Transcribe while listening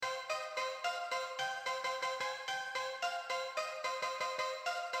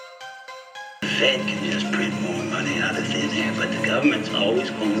Fed can just print more money out of thin air, but the government's always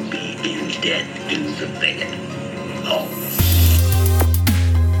going to be in debt to the Fed. Always.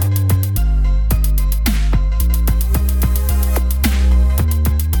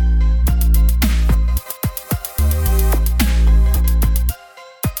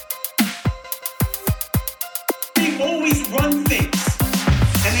 They always run things,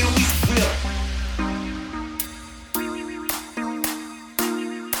 and they always will.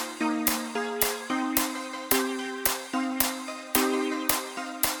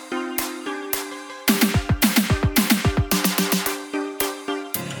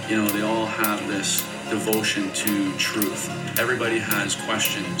 You know, they all have this devotion to truth. Everybody has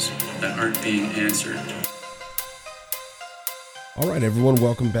questions that aren't being answered. All right, everyone,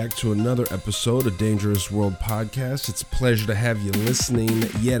 welcome back to another episode of Dangerous World Podcast. It's a pleasure to have you listening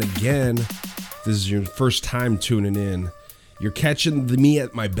yet again. If this is your first time tuning in, you're catching me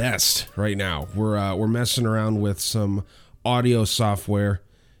at my best right now. We're messing around with some audio software,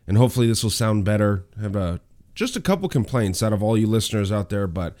 and hopefully this will sound better. I have just a couple complaints out of all you listeners out there,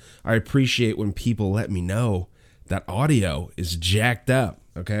 but I appreciate when people let me know that audio is jacked up.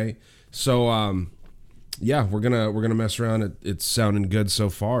 Okay, so yeah, we're gonna mess around. It's sounding good so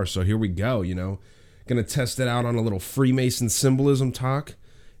far, so here we go. You know, gonna test it out on a little Freemason symbolism talk,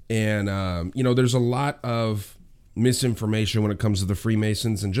 and there's a lot of misinformation when it comes to the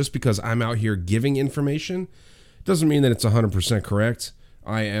Freemasons, and just because I'm out here giving information doesn't mean that it's 100% correct.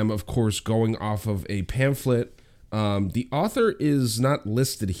 I am, of course, going off of a pamphlet. The author is not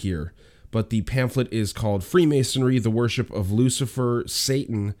listed here, but the pamphlet is called Freemasonry, the Worship of Lucifer,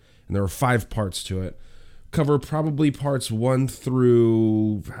 Satan, and there are 5 parts to it. Cover probably parts 1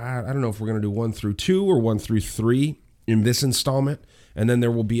 through, I don't know if we're going to do 1 through 2 or 1 through 3 in this installment, and then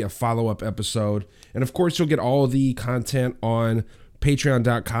there will be a follow-up episode. And of course, you'll get all of the content on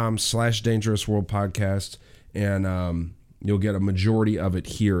patreon.com/Dangerous World Podcast, and you'll get a majority of it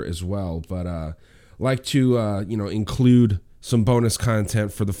here as well. But like to include some bonus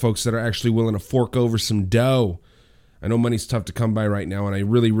content for the folks that are actually willing to fork over some dough. I know money's tough to come by right now, and I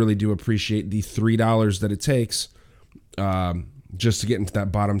really, really do appreciate the $3 that it takes just to get into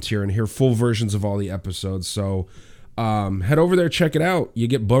that bottom tier and hear full versions of all the episodes. So head over there, check it out. You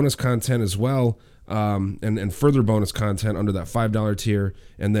get bonus content as well, and further bonus content under that $5 tier,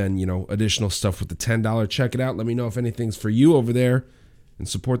 and then, additional stuff with the $10. Check it out. Let me know if anything's for you over there, and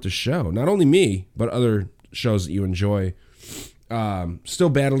support the show. Not only me, but other shows that you enjoy. Still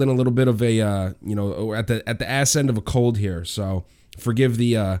battling a little bit of a, at the ass end of a cold here. So forgive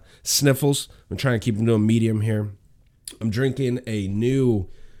the sniffles. I'm trying to keep them to a medium here. I'm drinking a new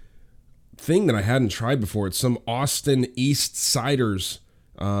thing that I hadn't tried before. It's some Austin East Ciders.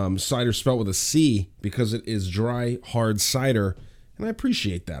 Cider spelled with a C because it is dry, hard cider. And I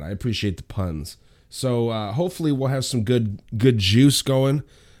appreciate that. I appreciate the puns. So hopefully we'll have some good juice going.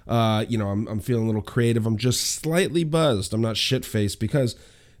 I'm feeling a little creative. I'm just slightly buzzed. I'm not shit-faced because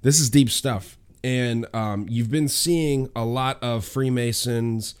this is deep stuff. And you've been seeing a lot of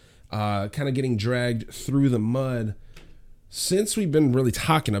Freemasons kind of getting dragged through the mud since we've been really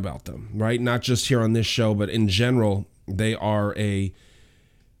talking about them, right? Not just here on this show, but in general, they are a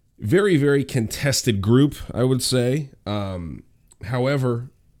very, very contested group, I would say.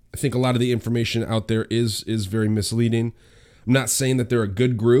 However, I think a lot of the information out there is very misleading. I'm not saying that they're a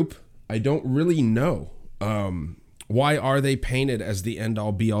good group. I don't really know. Why are they painted as the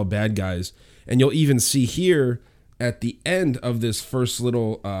end-all, be-all bad guys? And you'll even see here at the end of this first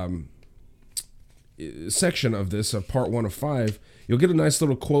little section of this, part 1 of 5, you'll get a nice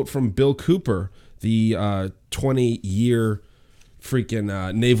little quote from Bill Cooper, the 20-year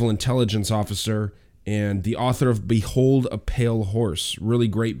freaking naval intelligence officer and the author of Behold a Pale Horse. Really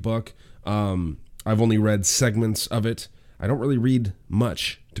great book. I've only read segments of it. I don't really read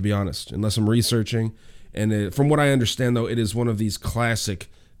much, to be honest, unless I'm researching. And from what I understand, though, it is one of these classic,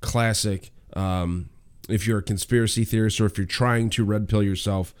 if you're a conspiracy theorist or if you're trying to red pill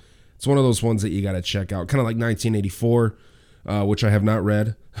yourself, it's one of those ones that you got to check out. Kind of like 1984, which I have not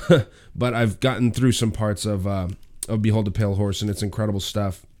read, but I've gotten through some parts of Behold a Pale Horse, and it's incredible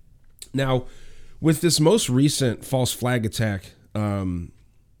stuff. Now, with this most recent false flag attack, I'm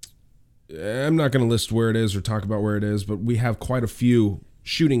not going to list where it is or talk about where it is, but we have quite a few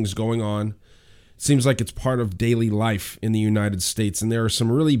shootings going on. It seems like it's part of daily life in the United States, and there are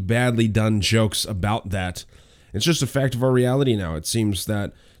some really badly done jokes about that. It's just a fact of our reality now. It seems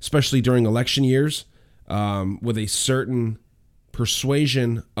that, especially during election years, with a certain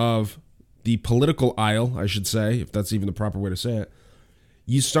persuasion of the political aisle, I should say, if that's even the proper way to say it,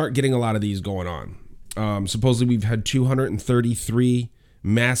 you start getting a lot of these going on. Supposedly we've had 233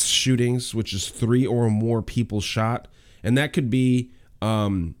 mass shootings, which is 3 or more people shot. And that could be,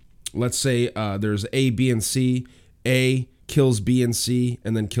 let's say there's A, B, and C. A kills B and C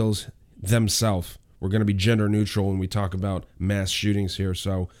and then kills themselves. We're going to be gender neutral when we talk about mass shootings here.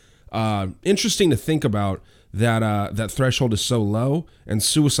 So interesting to think about that that threshold is so low, and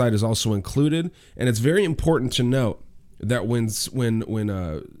suicide is also included. And it's very important to note that when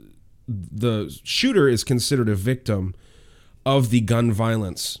the shooter is considered a victim of the gun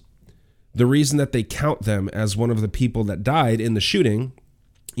violence, the reason that they count them as one of the people that died in the shooting,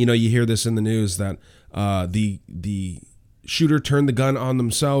 you know, you hear this in the news that the shooter turned the gun on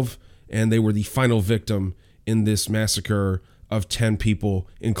themselves and they were the final victim in this massacre of 10 people,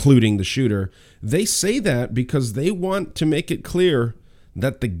 including the shooter. They say that because they want to make it clear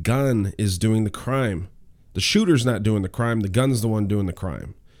that the gun is doing the crime. The shooter's not doing the crime. The gun's the one doing the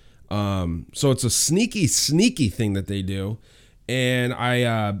crime. So it's a sneaky thing that they do. And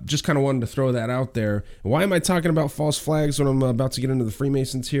I just kind of wanted to throw that out there. Why am I talking about false flags when I'm about to get into the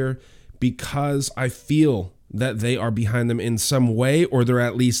Freemasons here? Because I feel that they are behind them in some way, or they're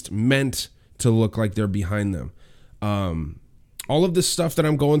at least meant to look like they're behind them. All of this stuff that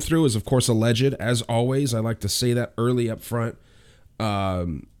I'm going through is, of course, alleged. As always, I like to say that early up front.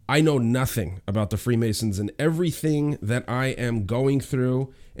 I know nothing about the Freemasons, and everything that I am going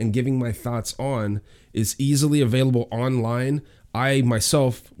through and giving my thoughts on is easily available online. I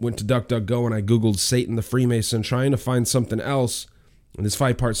myself went to DuckDuckGo and I Googled Satan the Freemason, trying to find something else. And this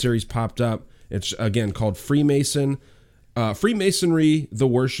 5-part series popped up. It's, again, called Freemason. Freemasonry, the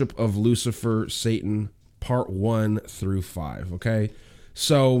Worship of Lucifer, Satan, Part 1 through 5. Okay?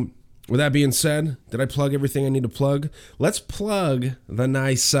 So, with that being said, did I plug everything I need to plug? Let's plug the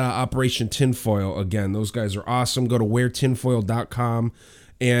nice Operation Tinfoil again. Those guys are awesome. Go to weartinfoil.com.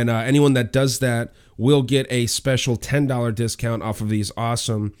 And anyone that does that will get a special $10 discount off of these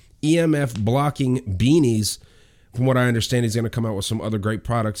awesome EMF blocking beanies. From what I understand, he's going to come out with some other great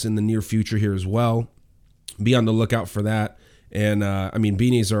products in the near future here as well. Be on the lookout for that. And I mean,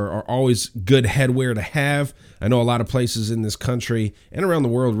 beanies are always good headwear to have. I know a lot of places in this country and around the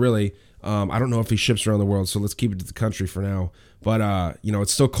world, really. I don't know if he ships around the world, so let's keep it to the country for now. But, you know,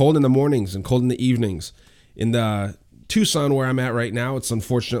 it's still cold in the mornings and cold in the evenings. In the Tucson, where I'm at right now, it's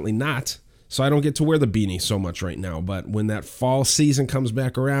unfortunately not. So I don't get to wear the beanie so much right now. But when that fall season comes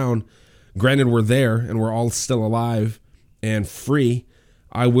back around, granted we're there and we're all still alive and free,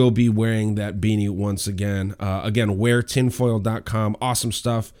 I will be wearing that beanie once again. Again, weartinfoil.com. Awesome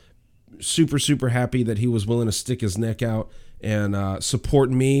stuff. Super happy that he was willing to stick his neck out and support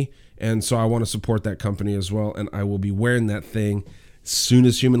me. And so I want to support that company as well. And I will be wearing that thing as soon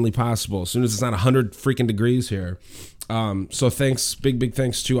as humanly possible, as soon as it's not 100 freaking degrees here. So thanks, big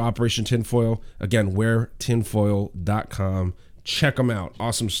thanks to Operation Tinfoil. Again, weartinfoil.com. Check them out.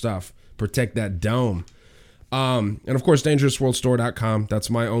 Awesome stuff. Protect that dome. And of course, dangerousworldstore.com. That's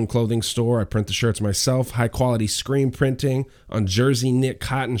my own clothing store. I print the shirts myself. High quality screen printing on jersey knit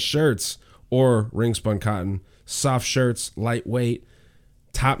cotton shirts or ring spun cotton. Soft shirts, lightweight,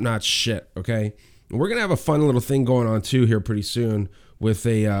 top notch shit. Okay. And we're going to have a fun little thing going on too here pretty soon with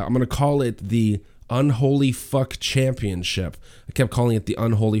I'm going to call it the Unholy Fuck Championship. I kept calling it the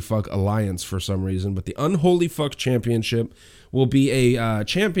Unholy Fuck Alliance for some reason, but the Unholy Fuck Championship will be a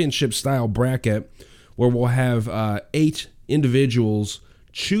championship style bracket where we'll have 8 individuals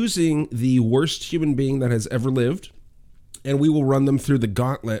choosing the worst human being that has ever lived, and we will run them through the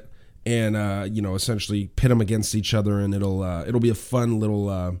gauntlet and essentially pit them against each other, and it'll be a fun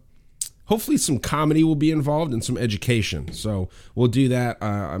little. Hopefully, some comedy will be involved and some education. So we'll do that.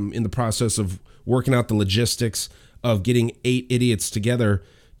 I'm in the process of working out the logistics of getting 8 idiots together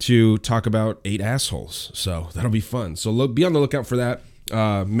to talk about 8 assholes. So that'll be fun. So be on the lookout for that.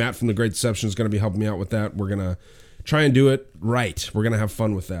 Matt from The Great Deception is going to be helping me out with that. We're going to try and do it right. We're going to have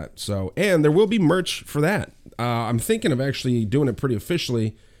fun with that. So, and there will be merch for that. I'm thinking of actually doing it pretty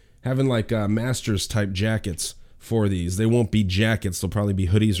officially, having like Masters type jackets for these. They won't be jackets. They'll probably be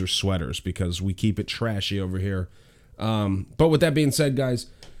hoodies or sweaters because we keep it trashy over here. But with that being said, guys,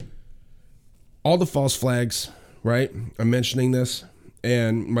 all the false flags, right? I'm mentioning this.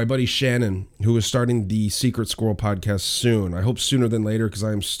 And my buddy Shannon, who is starting the Secret Squirrel podcast soon, I hope sooner than later because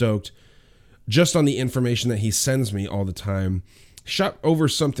I am stoked, just on the information that he sends me all the time, shot over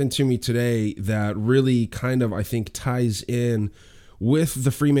something to me today that really kind of, I think, ties in with the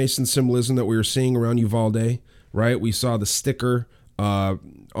Freemason symbolism that we were seeing around Uvalde, right? We saw the sticker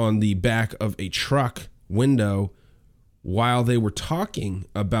on the back of a truck window while they were talking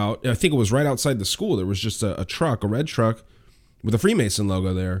about, I think it was right outside the school, there was just a truck, a red truck, with a Freemason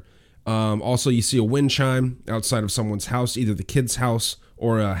logo there. Also, you see a wind chime outside of someone's house, either the kid's house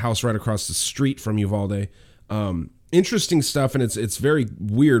or a house right across the street from Uvalde. Interesting stuff, and it's very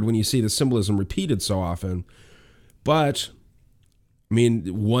weird when you see the symbolism repeated so often. But, I mean,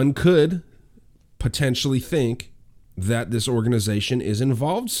 one could potentially think that this organization is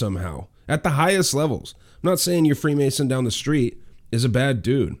involved somehow at the highest levels. I'm not saying your Freemason down the street is a bad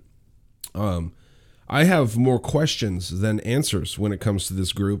dude. I have more questions than answers when it comes to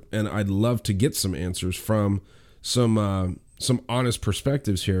this group, and I'd love to get some answers from some honest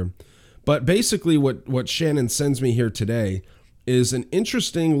perspectives here. But basically what Shannon sends me here today is an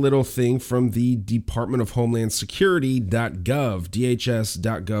interesting little thing from the Department of Homeland Security.gov,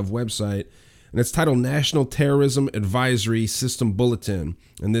 DHS.gov website, and it's titled National Terrorism Advisory System Bulletin.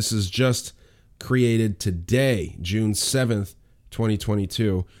 And this is just created today, June 7th,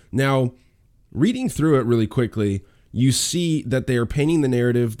 2022. Now, reading through it really quickly, you see that they are painting the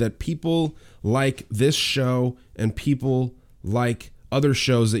narrative that people like this show and people like other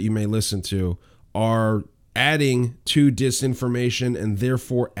shows that you may listen to are adding to disinformation and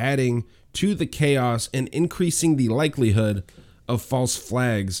therefore adding to the chaos and increasing the likelihood of false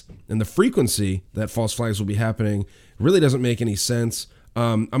flags, and the frequency that false flags will be happening really doesn't make any sense.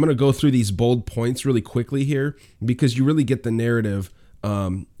 I'm going to go through these bold points really quickly here because you really get the narrative.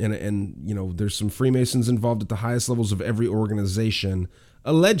 And you know, there's some Freemasons involved at the highest levels of every organization,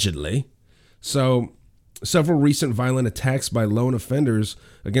 allegedly. So several recent violent attacks by lone offenders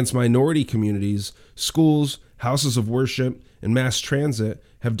against minority communities, schools, houses of worship, and mass transit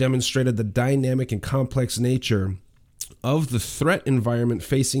have demonstrated the dynamic and complex nature of the threat environment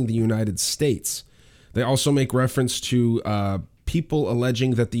facing the United States. They also make reference to people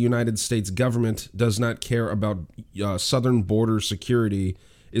alleging that the United States government does not care about southern border security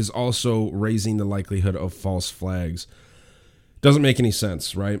is also raising the likelihood of false flags. Doesn't make any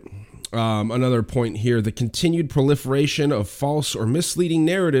sense, right? Another point here, the continued proliferation of false or misleading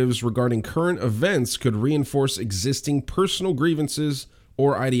narratives regarding current events could reinforce existing personal grievances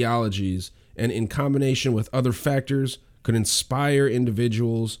or ideologies, and in combination with other factors, could inspire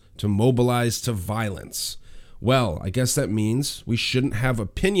individuals to mobilize to violence. Well, I guess that means we shouldn't have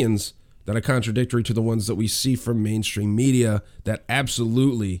opinions that are contradictory to the ones that we see from mainstream media that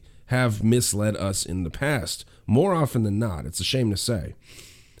absolutely have misled us in the past. More often than not, it's a shame to say.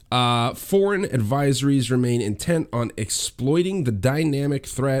 Foreign advisories remain intent on exploiting the dynamic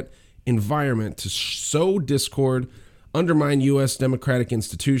threat environment to sow discord, undermine U.S. democratic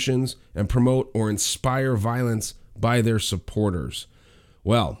institutions, and promote or inspire violence by their supporters.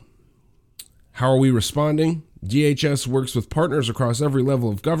 Well, how are we responding? DHS works with partners across every level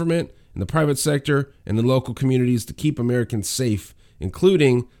of government, in the private sector, and in local communities to keep Americans safe,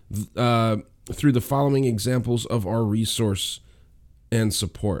 including through the following examples of our resource and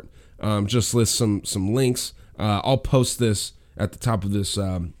support. Just list some links. I'll post this at the top of this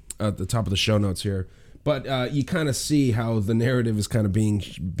at the top of the show notes here. But you kind of see how the narrative is kind of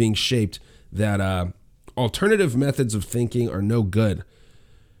being shaped that alternative methods of thinking are no good.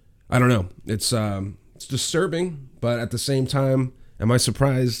 I don't know. It's disturbing, but at the same time, am I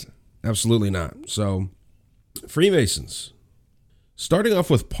surprised? Absolutely not. So, Freemasons. Starting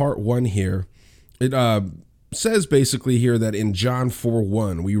off with part 1 here, it says basically here that in John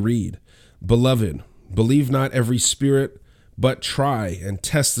 4:1 we read, "Beloved, believe not every spirit, but try and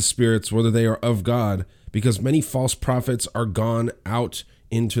test the spirits whether they are of God, because many false prophets are gone out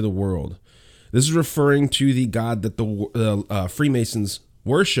into the world." This is referring to the God that the Freemasons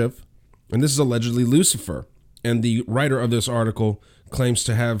worship, and this is allegedly Lucifer. And the writer of this article claims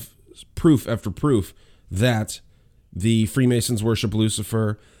to have proof after proof that the Freemasons worship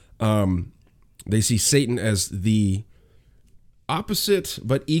Lucifer. They see Satan as the opposite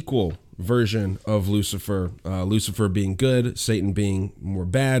but equal version of Lucifer. Lucifer being good, Satan being more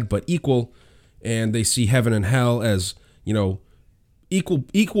bad but equal. And they see heaven and hell as, you know,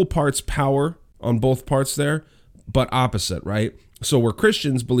 equal parts power on both parts there, but opposite, right? So where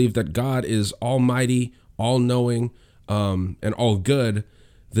Christians believe that God is almighty, all-knowing, and all good,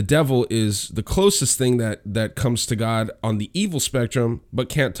 the devil is the closest thing that comes to God on the evil spectrum, but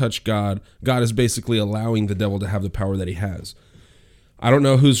can't touch God. God is basically allowing the devil to have the power that he has. I don't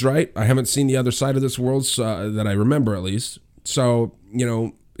know who's right. I haven't seen the other side of this world that I remember, at least. So, you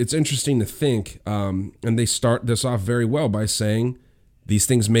know, it's interesting to think, and they start this off very well by saying, these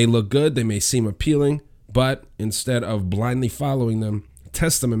things may look good, they may seem appealing, but instead of blindly following them,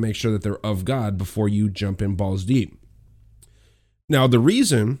 test them and make sure that they're of God before you jump in balls deep. Now, the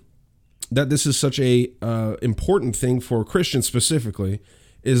reason that this is such a important thing for Christians specifically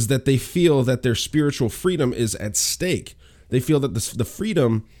is that they feel that their spiritual freedom is at stake. They feel that the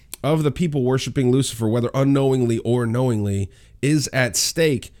freedom of the people worshiping Lucifer, whether unknowingly or knowingly, is at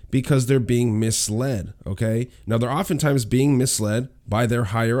stake because they're being misled, okay? Now, they're oftentimes being misled by their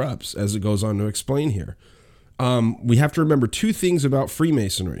higher-ups, as it goes on to explain here. We have to remember two things about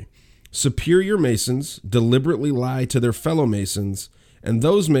Freemasonry. Superior Masons deliberately lie to their fellow Masons, and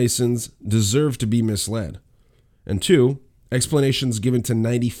those Masons deserve to be misled. And two, explanations given to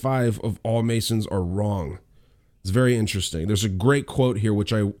 95 of all Masons are wrong. It's very interesting. There's a great quote here,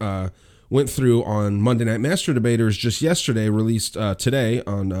 which I went through on Monday Night Master Debaters just yesterday, released today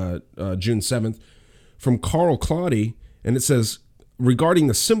on June 7th, from Carl Claudy. And it says, regarding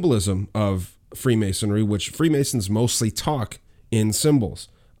the symbolism of Freemasonry, which Freemasons mostly talk in symbols.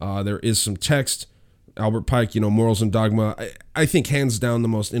 There is some text. Albert Pike, Morals and Dogma, I think hands down the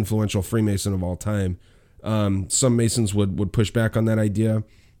most influential Freemason of all time. Some Masons would push back on that idea.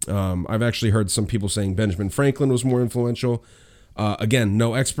 I've actually heard some people saying Benjamin Franklin was more influential. Again,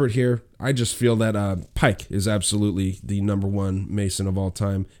 no expert here. I just feel that Pike is absolutely the number one Mason of all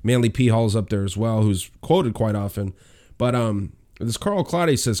time. Manly P. Hall's up there as well, who's quoted quite often. But this Carl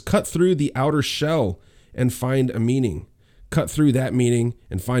Claudy says, cut through the outer shell and find a meaning. Cut through that meaning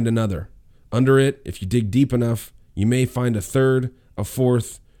and find another. Under it, if you dig deep enough, you may find a third, a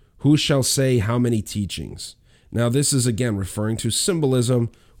fourth. Who shall say how many teachings? Now, this is again referring to symbolism,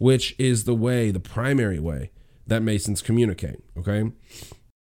 which is the primary way that Masons communicate, okay?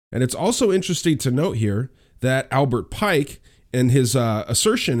 And it's also interesting to note here that Albert Pike, in his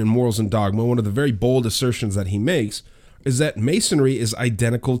assertion in Morals and Dogma, one of the very bold assertions that he makes is that Masonry is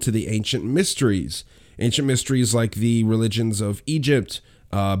identical to the ancient mysteries. Ancient mysteries like the religions of Egypt,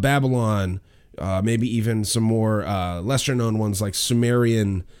 Babylon, maybe even some more lesser-known ones like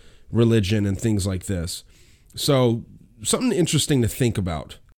Sumerian religion and things like this. So something interesting to think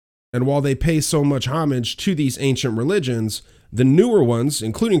about. And while they pay so much homage to these ancient religions, the newer ones,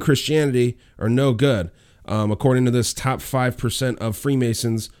 including Christianity, are no good. According to this, top 5% of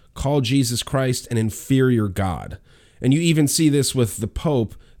Freemasons call Jesus Christ an inferior God. And you even see this with the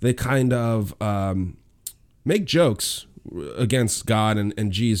Pope. They kind of make jokes against God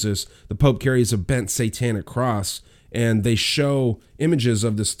and Jesus. The Pope carries a bent satanic cross, and they show images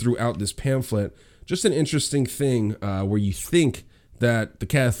of this throughout this pamphlet. Just an interesting thing where you think that the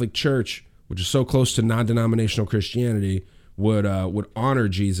Catholic Church, which is so close to non-denominational Christianity, would honor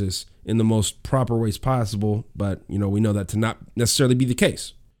Jesus in the most proper ways possible, but we know that to not necessarily be the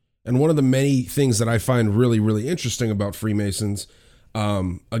case. And one of the many things that I find really, really interesting about Freemasons,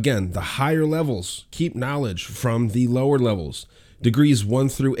 again, the higher levels keep knowledge from the lower levels. Degrees 1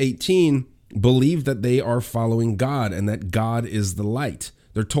 through 18 believe that they are following God and that God is the light.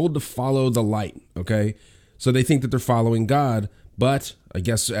 They're told to follow the light, okay? So they think that they're following God, but I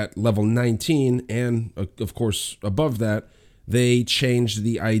guess at level 19 and, of course, above that, they changed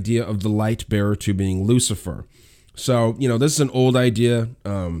the idea of the light bearer to being Lucifer. So, this is an old idea.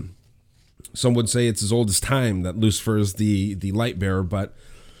 Some would say it's as old as time that Lucifer is the light bearer, but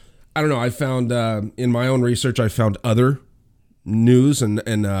I don't know. I found in my own research, I found other news and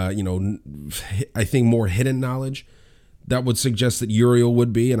I think more hidden knowledge that would suggest that Uriel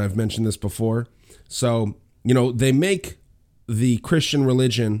would be, and I've mentioned this before. So, they make the Christian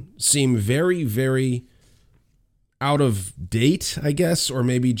religion seem very, very out of date, I guess, or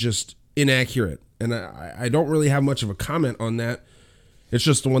maybe just inaccurate. And I don't really have much of a comment on that. It's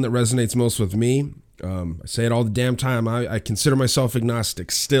just the one that resonates most with me. I say it all the damn time. I consider myself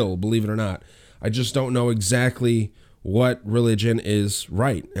agnostic still, believe it or not. I just don't know exactly what religion is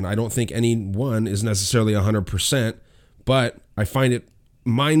right. And I don't think any one is necessarily 100%, but I find it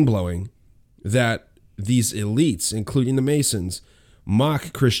mind-blowing that these elites, including the Masons,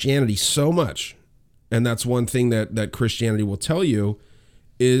 mock Christianity so much. And that's one thing that Christianity will tell you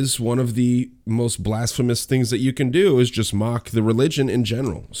is one of the most blasphemous things that you can do is just mock the religion in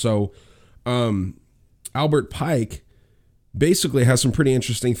general. So Albert Pike basically has some pretty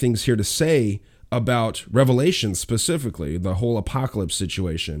interesting things here to say about Revelation specifically, the whole apocalypse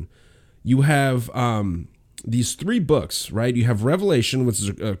situation. You have these three books, right? You have Revelation, which is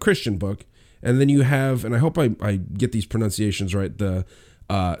a Christian book, and then you have, and I hope I get these pronunciations right, the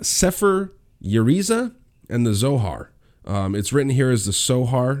Sefer Yeriza and the Zohar. It's written here as the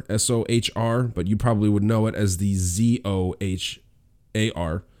Sohar, S-O-H-R, but you probably would know it as the Z-O-H-A-R.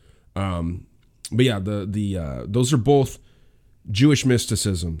 But yeah, those are both Jewish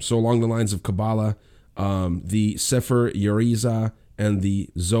mysticism. So along the lines of Kabbalah, the Sefer Yeriza and the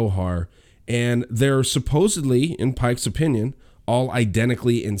Zohar. And they're supposedly, in Pike's opinion, all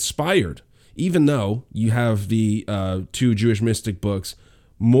identically inspired, even though you have the two Jewish mystic books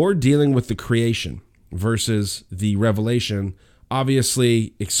more dealing with the creation versus the revelation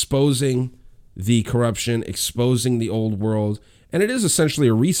obviously exposing the corruption, exposing the old world, and it is essentially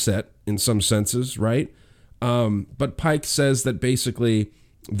a reset in some senses, right? But Pike says that basically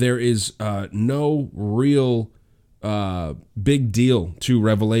there is no real big deal to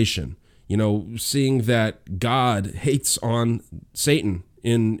Revelation. You know, seeing that God hates on Satan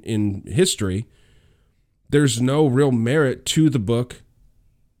in history, there's no real merit to the book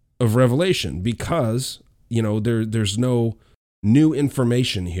of Revelation because, you know, there's no new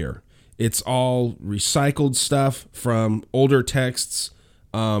information here. It's all recycled stuff from older texts.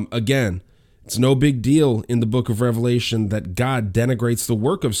 Again, it's no big deal in the book of Revelation that God denigrates the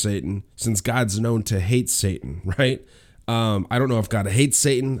work of Satan, since God's known to hate Satan, right? I don't know if God hates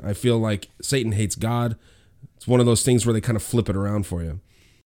Satan. I feel like Satan hates God. It's one of those things where they kind of flip it around for you.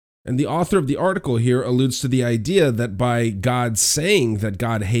 And the author of the article here alludes to the idea that by God saying that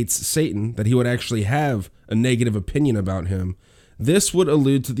God hates Satan, that he would actually have a negative opinion about him. This would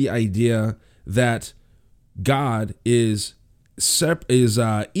allude to the idea that God is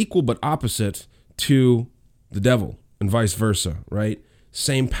equal but opposite to the devil and vice versa, right?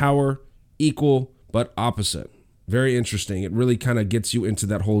 Same power, equal but opposite. Very interesting. It really kind of gets you into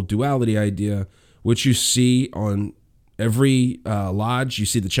that whole duality idea, which you see on every lodge. You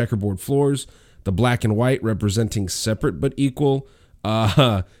see the checkerboard floors, the black and white representing separate but equal,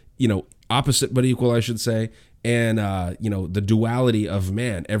 opposite but equal, I should say. And, the duality of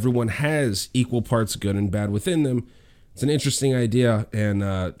man. Everyone has equal parts good and bad within them. It's an interesting idea. And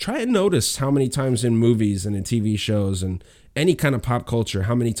try and notice how many times in movies and in TV shows and any kind of pop culture,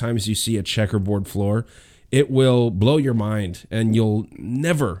 how many times you see a checkerboard floor. It will blow your mind, and you'll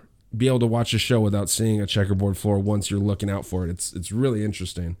never be able to watch a show without seeing a checkerboard floor once you're looking out for it. It's really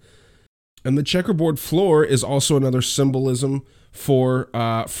interesting. And the checkerboard floor is also another symbolism for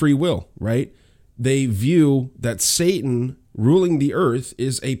free will, right? They view that Satan ruling the earth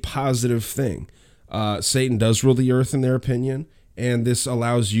is a positive thing. Satan does rule the earth in their opinion, and this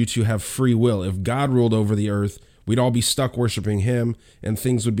allows you to have free will. If God ruled over the earth, we'd all be stuck worshiping him, and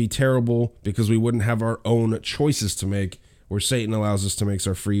things would be terrible because we wouldn't have our own choices to make, where Satan allows us to make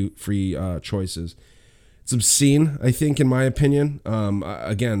our free choices. It's obscene, I think, in my opinion.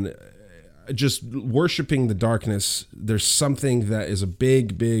 Again, just worshiping the darkness, there's something that is a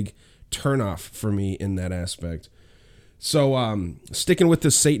big turnoff for me in that aspect. So sticking with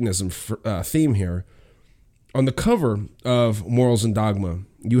this Satanism theme here, on the cover of Morals and Dogma,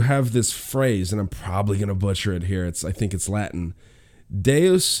 you have this phrase, and I'm probably going to butcher it here. I think it's Latin.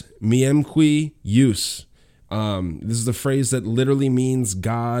 Deus meumque jus. This is the phrase that literally means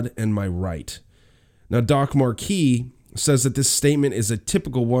God and my right. Now, Doc Marquis says that this statement is a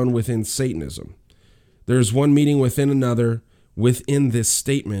typical one within Satanism. There is one meaning within another within this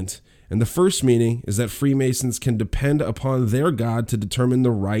statement, and the first meaning is that Freemasons can depend upon their God to determine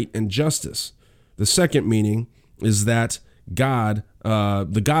the right and justice. The second meaning is that God,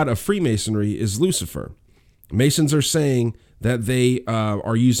 the God of Freemasonry, is Lucifer. Masons are saying that they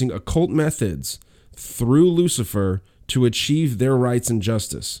are using occult methods through Lucifer to achieve their rights and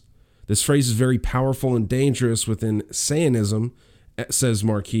justice. This phrase is very powerful and dangerous within Satanism, says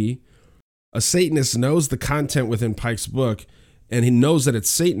Marquis. A Satanist knows the content within Pike's book, and he knows that it's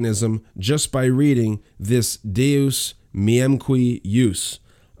Satanism just by reading this Deus meumque jus.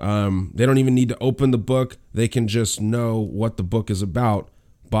 They don't even need to open the book. They can just know what the book is about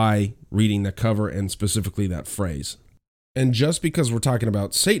by reading the cover and specifically that phrase. And just because we're talking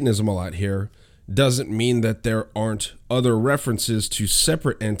about Satanism a lot here doesn't mean that there aren't other references to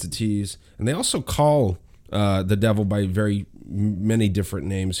separate entities. And they also call the devil by very many different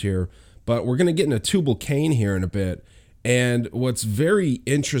names here. But we're going to get into Tubal Cain here in a bit. And what's very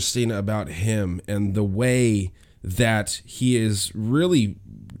interesting about him and the way that he is really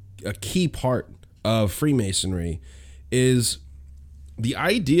a key part of Freemasonry is the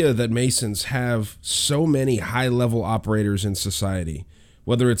idea that Masons have so many high-level operators in society,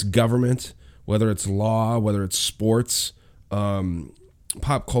 whether it's government, whether it's law, whether it's sports,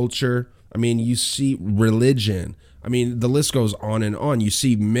 pop culture. I mean, you see religion. I mean, the list goes on and on. You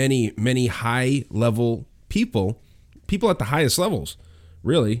see many high-level people at the highest levels,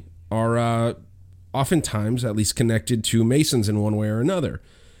 really, are oftentimes at least connected to Masons in one way or another.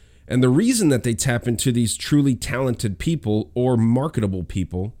 And the reason that they tap into these truly talented people or marketable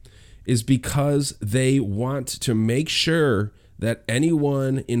people is because they want to make sure that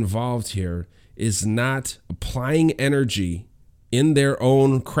anyone involved here is not applying energy in their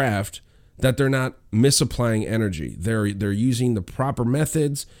own craft, that they're not misapplying energy. They're using the proper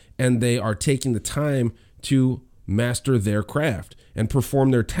methods, and they are taking the time to master their craft and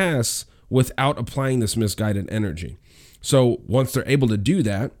perform their tasks without applying this misguided energy. So once they're able to do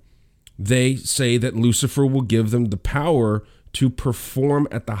that, they say that Lucifer will give them the power to perform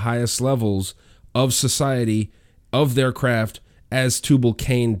at the highest levels of society, of their craft, as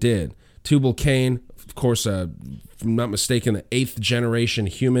Tubal-Cain did. Tubal-Cain, of course, if I'm not mistaken, the 8th generation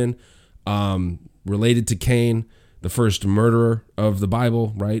human, related to Cain, the first murderer of the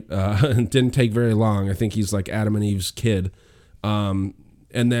Bible, right? It didn't take very long. I think he's like Adam and Eve's kid. And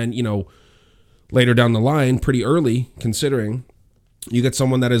then, later down the line, pretty early, considering, you get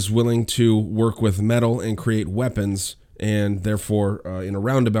someone that is willing to work with metal and create weapons, and therefore, in a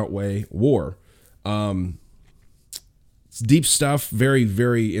roundabout way, war. It's deep stuff, very,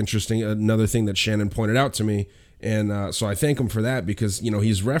 very interesting. Another thing that Shannon pointed out to me, and so I thank him for that, because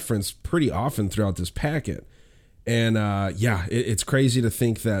he's referenced pretty often throughout this packet. And it's crazy to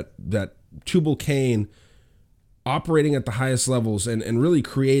think that Tubal-Cain, operating at the highest levels and really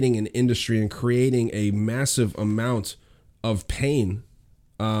creating an industry and creating a massive amount of pain.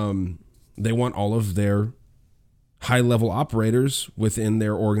 They want all of their high-level operators within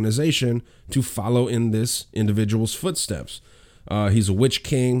their organization to follow in this individual's footsteps. He's a witch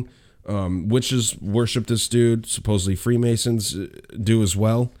king. Witches worship this dude. Supposedly Freemasons do as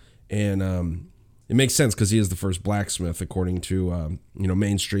well. And it makes sense because he is the first blacksmith, according to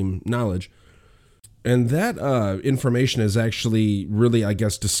mainstream knowledge. And that information is actually really, I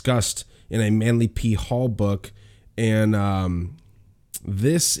guess, discussed in a Manly P. Hall book. And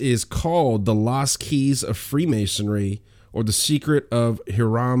this is called The Lost Keys of Freemasonry, or The Secret of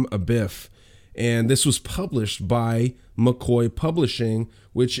Hiram Abiff. And this was published by McCoy Publishing,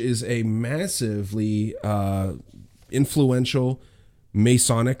 which is a massively influential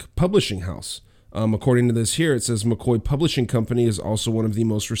Masonic publishing house. According to this here, it says McCoy Publishing Company is also one of the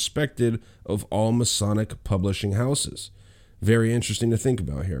most respected of all Masonic publishing houses. Very interesting to think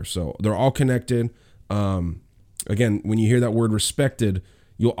about here. So they're all connected. Again, when you hear that word respected,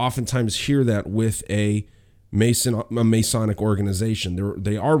 you'll oftentimes hear that with a Masonic organization.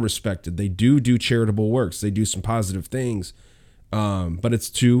 They are respected. They do charitable works. They do some positive things. But it's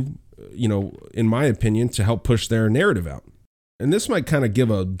to, in my opinion, to help push their narrative out. And this might kind of give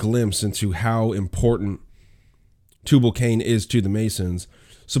a glimpse into how important Tubal-Cain is to the Masons.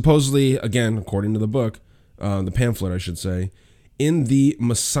 Supposedly, again, according to the book, the pamphlet, I should say, in the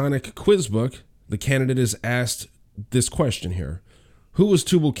Masonic quiz book, the candidate is asked this question here: who was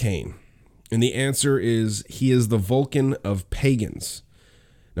Tubal-Cain? And the answer is, he is the Vulcan of pagans.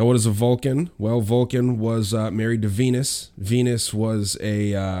 Now, what is a Vulcan? Well, Vulcan was married to Venus. Venus was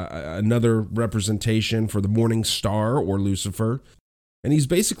another representation for the morning star, or Lucifer. And he's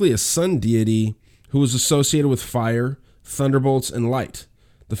basically a sun deity who was associated with fire, thunderbolts, and light.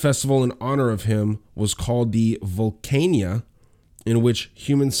 The festival in honor of him was called the Vulcania, in which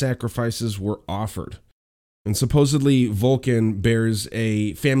human sacrifices were offered. And supposedly Vulcan bears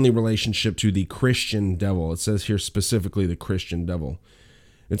a family relationship to the Christian devil. It says here specifically the Christian devil.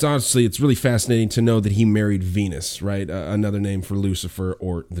 It's really fascinating to know that he married Venus, right? Another name for Lucifer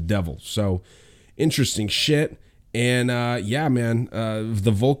or the devil. So interesting shit. And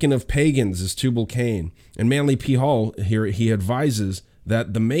the Vulcan of pagans is Tubal-Cain. And Manly P. Hall here, he advises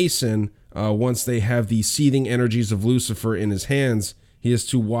that the Mason, once they have the seething energies of Lucifer in his hands, he is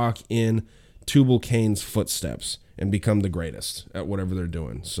to walk in Tubal-Cain's footsteps and become the greatest at whatever they're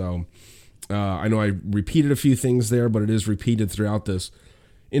doing. So I know I repeated a few things there, but it is repeated throughout this.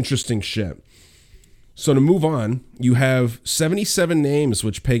 Interesting shit. So to move on, you have 77 names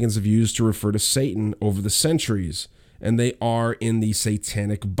which pagans have used to refer to Satan over the centuries, and they are in the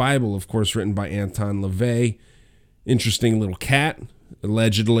Satanic Bible, of course, written by Anton LaVey. Interesting little cat.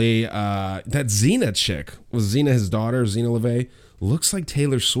 Allegedly, that Xena chick, was Xena his daughter, Xena LaVey? Looks like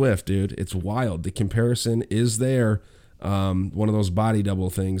Taylor Swift, dude. It's wild. The comparison is there. One of those body double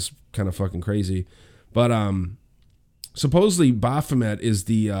things, kind of fucking crazy. But supposedly Baphomet is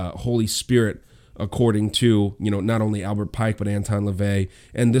the Holy Spirit, according to, not only Albert Pike, but Anton LaVey.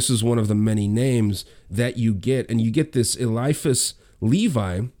 And this is one of the many names that you get. And you get this Eliphas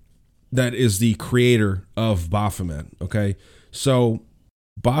Levi that is the creator of Baphomet, okay? So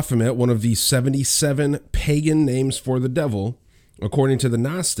Baphomet, one of the 77 pagan names for the devil, according to the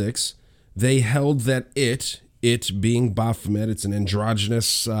Gnostics, they held that it being Baphomet, it's an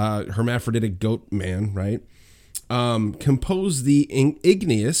androgynous hermaphroditic goat man, right? Composed the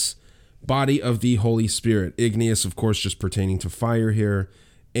igneous body of the Holy Spirit. Igneous, of course, just pertaining to fire here.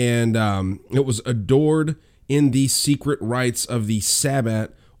 And it was adored in the secret rites of the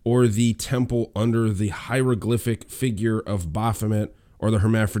Sabbat, or the temple under the hieroglyphic figure of Baphomet, or the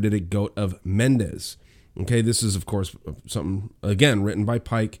hermaphroditic goat of Mendes. Okay, this is, of course, something, again, written by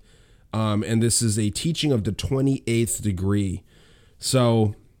Pike. And this is a teaching of the 28th degree.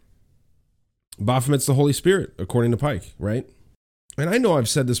 So Baphomet's the Holy Spirit, according to Pike, right? And I know I've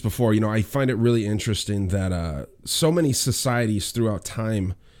said this before, I find it really interesting that so many societies throughout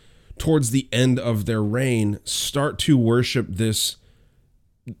time, towards the end of their reign, start to worship this,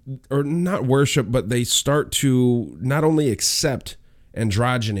 or not worship, but they start to not only accept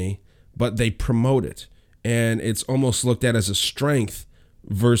androgyny, but they promote it. And it's almost looked at as a strength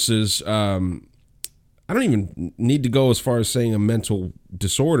versus, I don't even need to go as far as saying a mental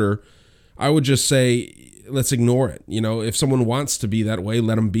disorder. I would just say, let's ignore it. If someone wants to be that way,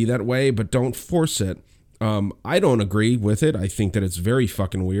 let them be that way, but don't force it. I don't agree with it. I think that it's very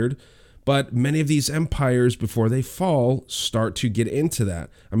fucking weird. But many of these empires, before they fall, start to get into that.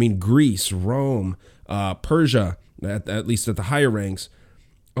 I mean, Greece, Rome, Persia, at least at the higher ranks,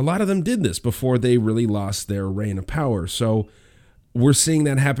 a lot of them did this before they really lost their reign of power. So we're seeing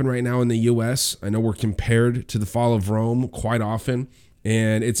that happen right now in the U.S. I know we're compared to the fall of Rome quite often,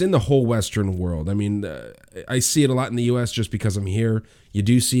 and it's in the whole Western world. I mean, I see it a lot in the U.S. just because I'm here. You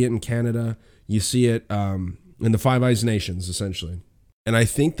do see it in Canada. You see it in the Five Eyes nations, essentially. And I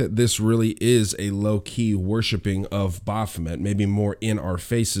think that this really is a low-key worshiping of Baphomet, maybe more in our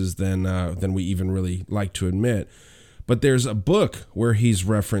faces than we even really like to admit. But there's a book where he's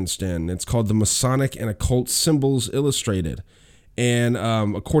referenced in. It's called The Masonic and Occult Symbols Illustrated. And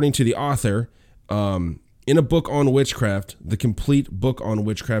according to the author, in a book on witchcraft, the complete book on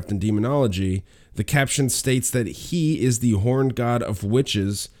witchcraft and demonology, the caption states that he is the horned god of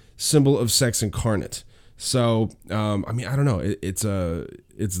witches, symbol of sex incarnate. So, I don't know.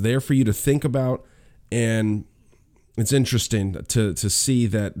 It's there for you to think about, and it's interesting to see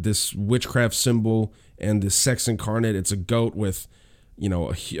that this witchcraft symbol and this sex incarnate, it's a goat with,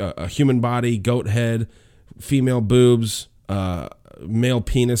 a human body, goat head, female boobs, male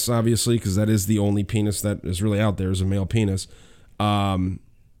penis, obviously, because that is the only penis that is really out there is a male penis. The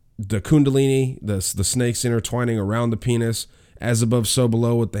kundalini, the snakes intertwining around the penis, as above, so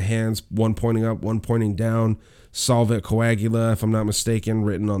below, with the hands, one pointing up, one pointing down. Solvet coagula, if I'm not mistaken,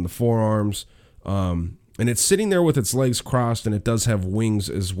 written on the forearms. And it's sitting there with its legs crossed, and it does have wings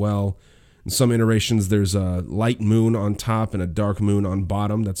as well. In some iterations, there's a light moon on top and a dark moon on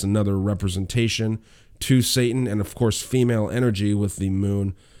bottom. That's another representation to Satan, and of course, female energy with the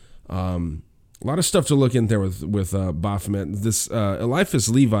moon. A lot of stuff to look in there with Baphomet. This Eliphas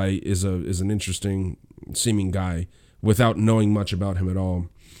Levi is an interesting seeming guy, without knowing much about him at all.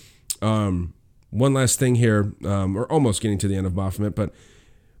 One last thing here, we're almost getting to the end of Baphomet, but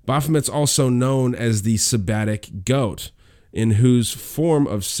Baphomet's also known as the Sabbatic goat, in whose form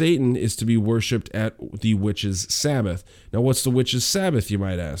of Satan is to be worshipped at the witches' Sabbath. Now, what's the witches' Sabbath, you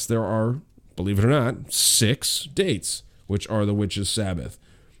might ask? There are, believe it or not, 6 dates, which are the witches' Sabbath.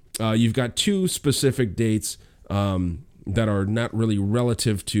 You've got 2 specific dates that are not really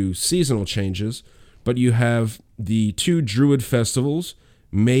relative to seasonal changes, but you have the 2 Druid festivals,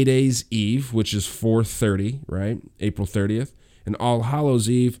 May Day's Eve, which is 4/30, right? April 30th, and All Hallows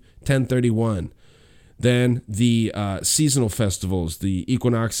Eve, 10/31. Then the seasonal festivals, the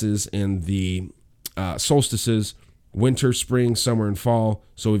equinoxes and the solstices, winter, spring, summer, and fall.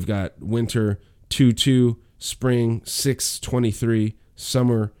 So we've got winter 2/2, spring 6/23,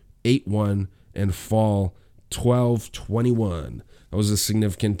 summer 8/1, and fall 12/21. That was a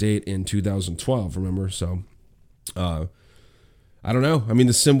significant date in 2012, remember? So, I don't know. I mean,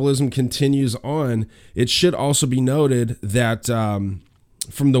 the symbolism continues on. It should also be noted that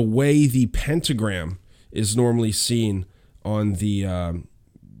from the way the pentagram is normally seen on the,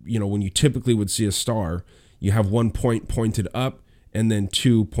 when you typically would see a star, you have one point pointed up and then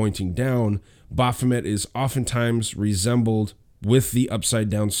 2 pointing down. Baphomet is oftentimes resembled with the upside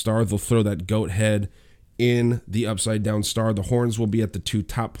down star. They'll throw that goat head in the upside down star. The horns will be at the 2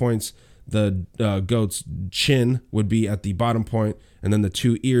 top points. The goat's chin would be at the bottom point, and then the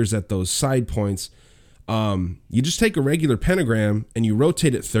 2 ears at those side points. You just take a regular pentagram and you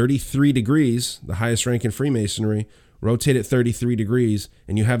rotate it 33 degrees, the highest rank in Freemasonry, rotate it 33 degrees,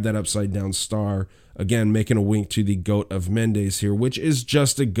 and you have that upside down star. Again, making a wink to the goat of Mendes here, which is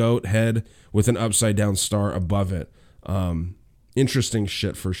just a goat head with an upside down star above it. Interesting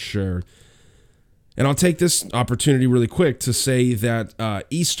shit for sure. And I'll take this opportunity really quick to say that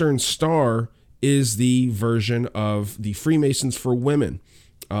Eastern Star is the version of the Freemasons for women.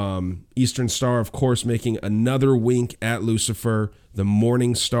 Eastern Star, of course, making another wink at Lucifer. The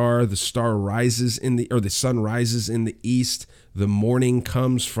morning star, the star rises the sun rises in the east. The morning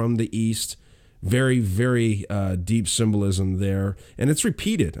comes from the east. Very, very deep symbolism there. And it's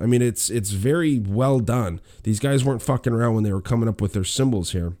repeated. I mean, it's very well done. These guys weren't fucking around when they were coming up with their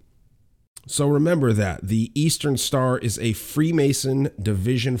symbols here. So remember that the Eastern Star is a Freemason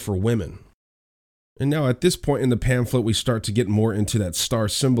division for women. And now at this point in the pamphlet, we start to get more into that star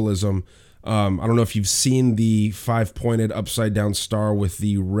symbolism. I don't know if you've seen the 5-pointed upside down star with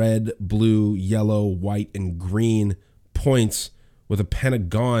the red, blue, yellow, white, and green points with a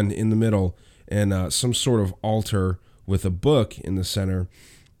pentagon in the middle and some sort of altar with a book in the center.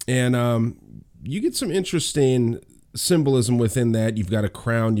 And you get some interesting symbolism within that. You've got a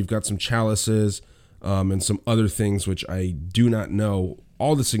crown, you've got some chalices, and some other things which I do not know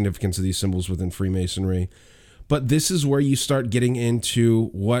all the significance of these symbols within Freemasonry. But this is where you start getting into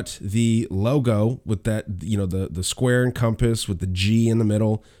what the logo with that, the square and compass with the G in the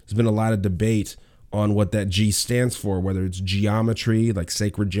middle. There's been a lot of debate on what that G stands for, whether it's geometry, like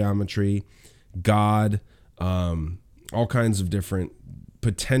sacred geometry, God, all kinds of different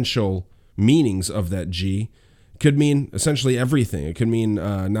potential meanings of that G. Could mean essentially everything. It could mean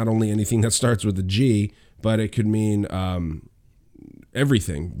not only anything that starts with a G, but it could mean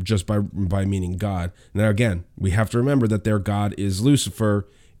everything just by meaning God. Now, again, we have to remember that their God is Lucifer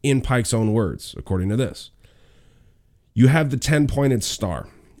in Pike's own words, according to this. You have the 10-pointed star,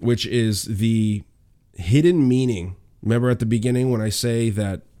 which is the hidden meaning. Remember at the beginning when I say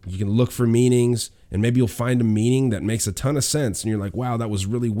that you can look for meanings and maybe you'll find a meaning that makes a ton of sense and you're like, wow, that was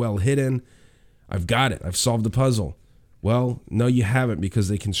really well hidden. I've got it. I've solved the puzzle. Well, no, you haven't, because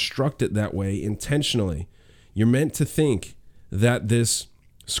they construct it that way intentionally. You're meant to think that this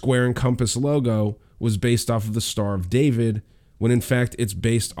square and compass logo was based off of the Star of David, when in fact it's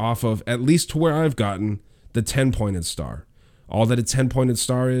based off of, at least to where I've gotten, the 10-pointed star. All that a 10-pointed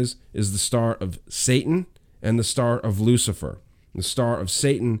star is the star of Satan and the star of Lucifer. The star of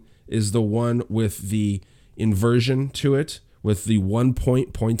Satan is the one with the inversion to it, with the 1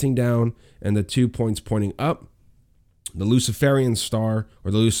 point pointing down and the 2 points pointing up. The Luciferian star,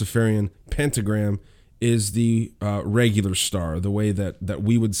 or the Luciferian pentagram, is the regular star, the way that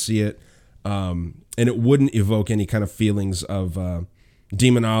we would see it, and it wouldn't evoke any kind of feelings of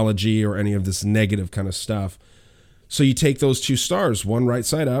demonology or any of this negative kind of stuff. So you take those two stars, one right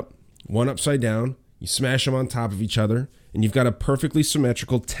side up, one upside down, you smash them on top of each other, and you've got a perfectly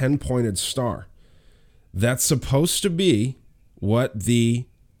symmetrical 10-pointed star. That's supposed to be what the,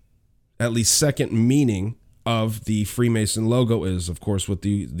 at least second meaning of the Freemason logo is, of course, with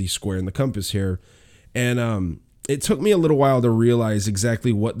the square and the compass here. And it took me a little while to realize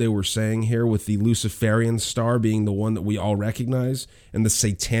exactly what they were saying here, with the Luciferian star being the one that we all recognize and the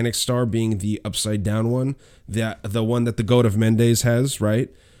Satanic star being the upside down one, the one that the Goat of Mendes has, right?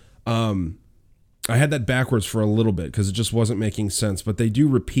 I had that backwards for a little bit because it just wasn't making sense, but they do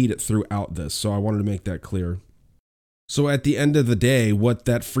repeat it throughout this, so I wanted to make that clear. So at the end of the day, what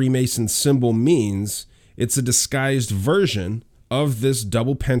that Freemason symbol means, it's a disguised version of this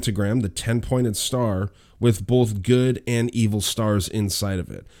double pentagram, the 10-pointed star, with both good and evil stars inside of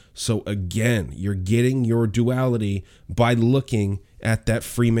it. So again, you're getting your duality by looking at that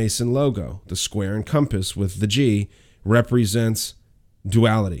Freemason logo. The square and compass with the G represents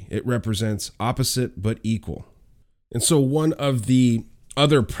duality. It represents opposite but equal. And so one of the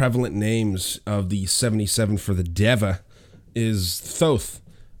other prevalent names of the 77 for the Deva is Thoth.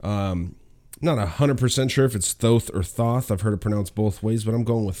 Not 100% sure if it's Thoth or Thoth. I've heard it pronounced both ways, but I'm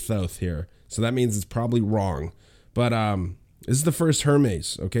going with Thoth here. So that means it's probably wrong. But this is the first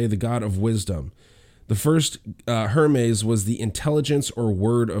Hermes, okay, the god of wisdom. The first Hermes was the intelligence or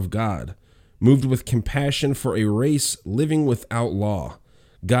word of God, moved with compassion for a race living without law.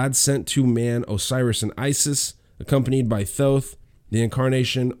 God sent to man Osiris and Isis, accompanied by Thoth, the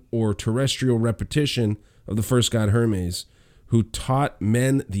incarnation or terrestrial repetition of the first god Hermes, who taught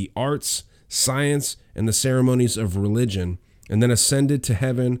men the arts, science, and the ceremonies of religion, and then ascended to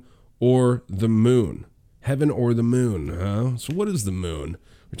heaven or the moon. Heaven or the moon, huh? So what is the moon?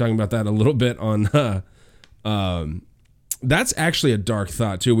 We're talking about that a little bit on... that's actually a dark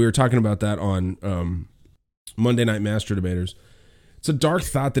thought, too. We were talking about that on Monday Night Master Debaters. It's a dark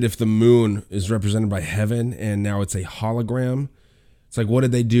thought that if the moon is represented by heaven and now it's a hologram, it's like, what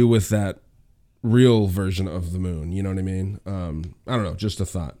did they do with that real version of the moon? You know what I mean? I don't know, just a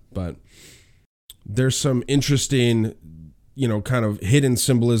thought. But there's some interesting, kind of hidden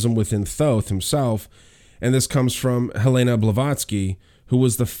symbolism within Thoth himself. And this comes from Helena Blavatsky, who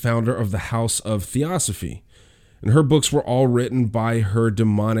was the founder of the House of Theosophy. And her books were all written by her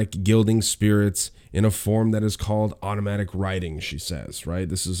demonic gilding spirits in a form that is called automatic writing, she says, right?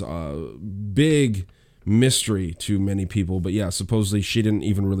 This is a big mystery to many people. But yeah, supposedly she didn't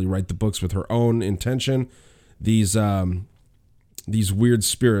even really write the books with her own intention. These weird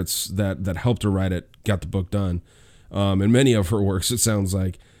spirits that helped her write it got the book done. And many of her works, it sounds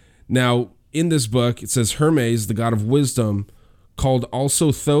like. Now, in this book, it says Hermes, the god of wisdom, called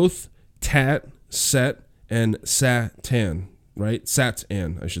also Thoth, Tat, Set, and Satan, right?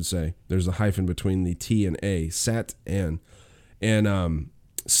 Satan, I should say. There's a hyphen between the T and A. Satan. And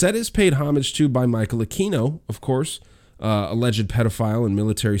Set is paid homage to by Michael Aquino, of course, alleged pedophile and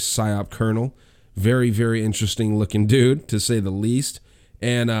military psyop colonel. Very, very interesting looking dude, to say the least.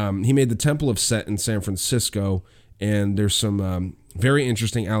 And he made the Temple of Set in San Francisco, and there's some very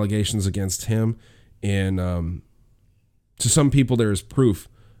interesting allegations against him. And to some people, there is proof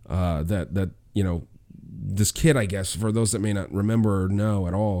that you know, this kid, I guess, for those that may not remember or know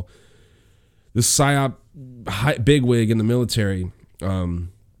at all, this psyop bigwig in the military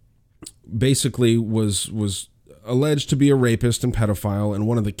basically was alleged to be a rapist and pedophile, and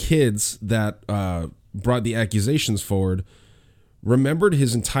one of the kids that brought the accusations forward remembered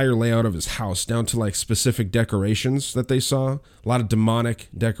his entire layout of his house down to like specific decorations that they saw, a lot of demonic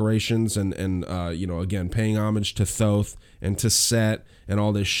decorations, and you know, again, paying homage to Thoth and to Set and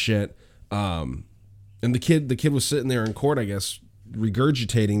all this shit. And the kid was sitting there in court, I guess,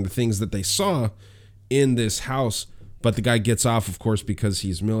 regurgitating the things that they saw in this house. But the guy gets off, of course, because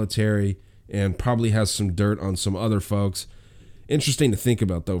he's military and probably has some dirt on some other folks. Interesting to think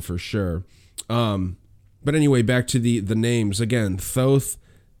about, though, for sure. But anyway, back to the names. Again, Thoth,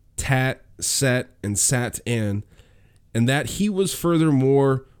 Tat, Set, and Satan. And that he was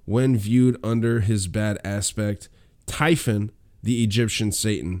furthermore, when viewed under his bad aspect, Typhon, the Egyptian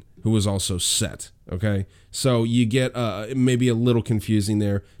Satan, who was also Set. Okay, so you get maybe a little confusing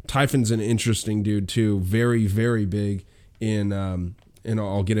there. Typhon's an interesting dude too, very, very big in, and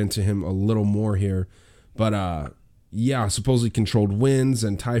I'll get into him a little more here. But yeah, supposedly controlled winds,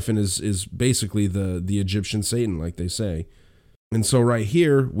 and Typhon is basically the Egyptian Satan, like they say. And so right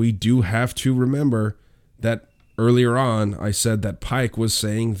here, we do have to remember that earlier on, I said that Pike was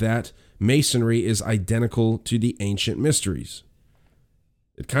saying that Masonry is identical to the ancient mysteries.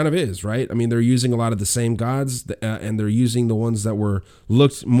 It kind of is, right? I mean, they're using a lot of the same gods, and they're using the ones that were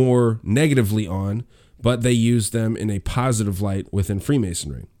looked more negatively on, but they use them in a positive light within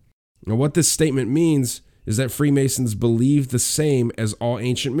Freemasonry. Now, what this statement means is that Freemasons believe the same as all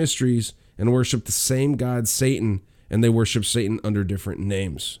ancient mysteries and worship the same god, Satan, and they worship Satan under different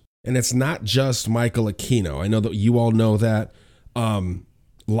names. And it's not just Michael Aquino. I know that you all know that. A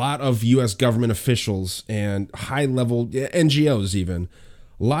lot of U.S. government officials and high-level NGOs even,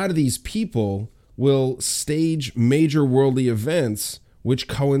 a lot of these people will stage major worldly events which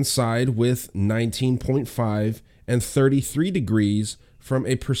coincide with 19.5 and 33 degrees from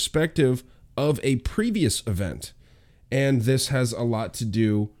a perspective of a previous event. And this has a lot to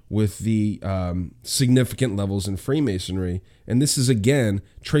do with the significant levels in Freemasonry. And this is, again,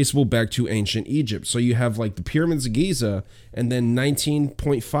 traceable back to ancient Egypt. So you have like the pyramids of Giza, and then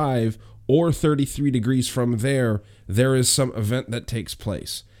 19.5 or 33 degrees from there is some event that takes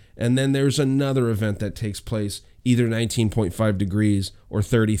place. And then there's another event that takes place, either 19.5 degrees or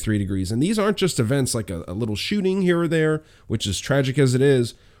 33 degrees. And these aren't just events like a little shooting here or there, which is tragic as it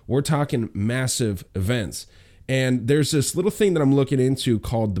is. We're talking massive events. And there's this little thing that I'm looking into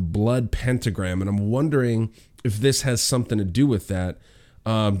called the blood pentagram. And I'm wondering if this has something to do with that.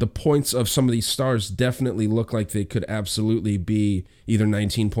 The points of some of these stars definitely look like they could absolutely be either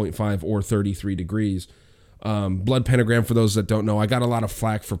 19.5 or 33 degrees. Blood pentagram, for those that don't know, I got a lot of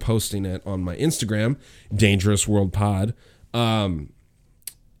flack for posting it on my Instagram, Dangerous World Pod.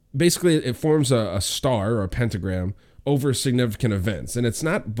 Basically, it forms a star or a pentagram over significant events, and it's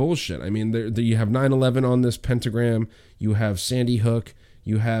not bullshit. I mean, you have 9/11 on this pentagram, you have Sandy Hook,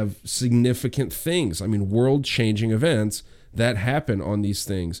 you have significant things. I mean, world-changing events that happen on these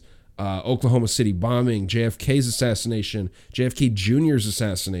things. Oklahoma City bombing, JFK's assassination, JFK Jr.'s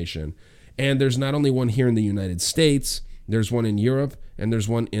assassination. And there's not only one here in the United States, there's one in Europe, and there's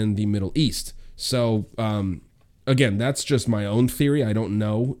one in the Middle East. So, again, that's just my own theory. I don't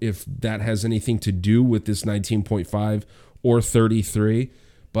know if that has anything to do with this 19.5 or 33,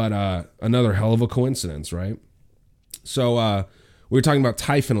 but another hell of a coincidence, right? So we were talking about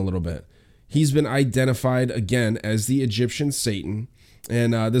Typhon a little bit. He's been identified, again, as the Egyptian Satan.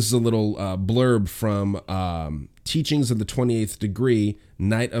 And this is a little blurb from Teachings of the 28th Degree,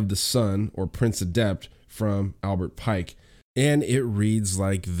 Knight of the Sun, or Prince Adept, from Albert Pike. And it reads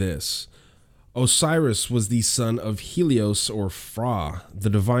like this. Osiris was the son of Helios, or Phra, the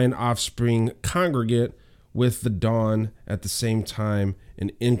divine offspring congregate with the dawn, at the same time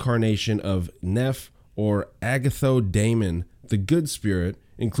an incarnation of Neph, or Agatho-daemon, the good spirit,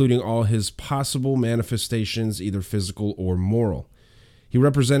 including all his possible manifestations, either physical or moral. He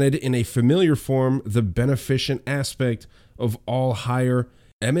represented in a familiar form the beneficent aspect of all higher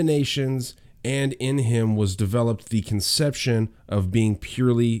emanations, and in him was developed the conception of being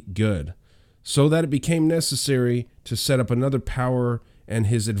purely good, so that it became necessary to set up another power and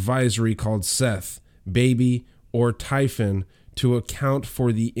his advisory called Seth, Baby, or Typhon, to account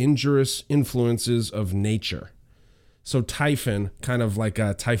for the injurious influences of nature. So Typhon, kind of like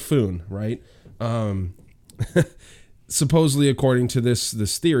a typhoon, right? Supposedly, according to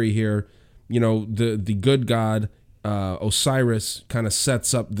this theory here, the good god Osiris kind of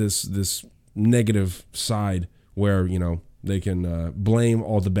sets up this negative side where they can blame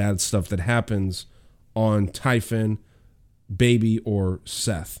all the bad stuff that happens on Typhon, Baby, or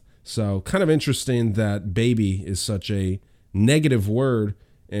Seth. So kind of interesting that baby is such a negative word,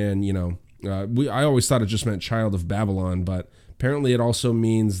 and I always thought it just meant child of Babylon, but apparently it also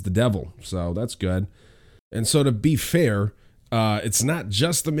means the devil, so that's good. And so to be fair, it's not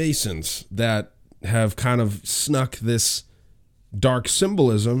just the Masons that have kind of snuck this dark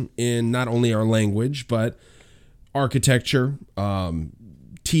symbolism in not only our language, but architecture,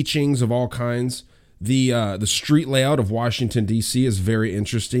 teachings of all kinds. The street layout of Washington, D.C. is very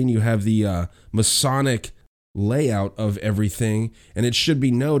interesting. You have the Masonic layout of everything, and it should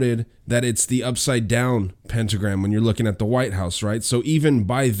be noted that it's the upside down pentagram when you're looking at the White House, right? So even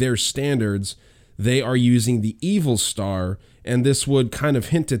by their standards, they are using the evil star, and this would kind of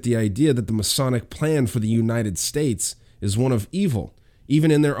hint at the idea that the Masonic plan for the United States is one of evil. Even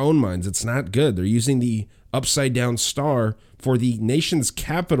in their own minds, it's not good. They're using the upside down star for the nation's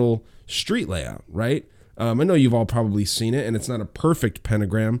capital street layout, right? I know you've all probably seen it, and it's not a perfect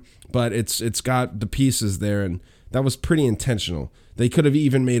pentagram, but it's got the pieces there, and that was pretty intentional. They could have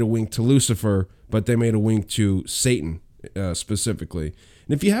even made a wink to Lucifer, but they made a wink to Satan specifically.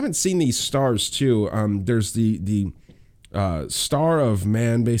 And if you haven't seen these stars too, there's the Star of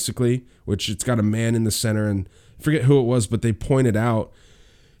Man, basically, which it's got a man in the center, and I forget who it was, but they pointed out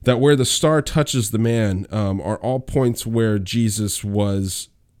that where the star touches the man are all points where Jesus was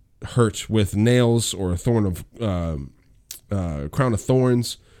hurt with nails or a thorn of crown of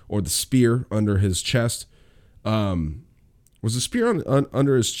thorns, or the spear under his chest. Was the spear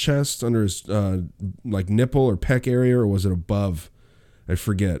under his chest, under his like nipple or pec area, or was it above? I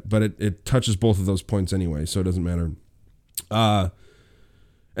forget, but it touches both of those points anyway, so it doesn't matter.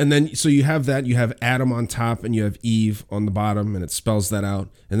 And then, so you have that, you have Adam on top and you have Eve on the bottom, and it spells that out.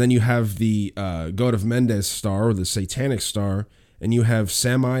 And then you have the Goat of Mendes star, or the Satanic star, and you have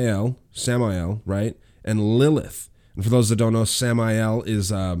Samael, right? And Lilith. And for those that don't know, Samael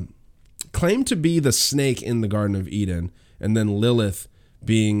is claimed to be the snake in the Garden of Eden, and then Lilith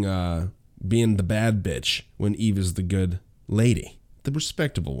being the bad bitch when Eve is the good lady, the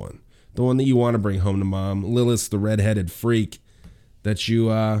respectable one, the one that you want to bring home to mom. Lilith's the redheaded freak that you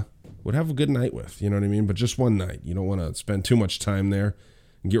would have a good night with, you know what I mean? But just one night. You don't want to spend too much time there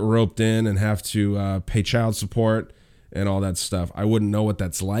and get roped in and have to pay child support and all that stuff. I wouldn't know what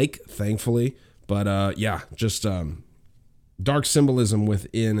that's like, thankfully. But yeah, just dark symbolism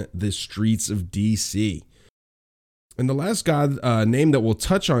within the streets of DC. And the last god name that we'll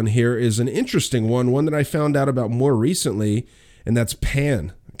touch on here is an interesting one that I found out about more recently, and that's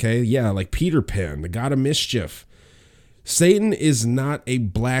Pan. Okay, yeah, like Peter Pan, the god of mischief. Satan is not a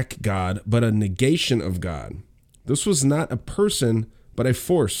black god, but a negation of God. This was not a person, but a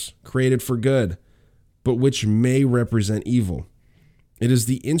force created for good, but which may represent evil. It is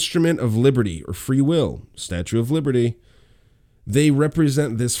the instrument of liberty or free will, Statue of Liberty. They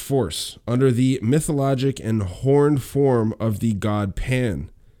represent this force under the mythologic and horned form of the god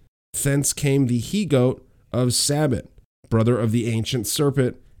Pan. Thence came the he-goat of Sabbath, brother of the ancient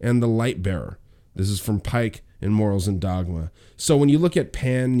serpent and the light bearer. This is from Pike in Morals and Dogma. So when you look at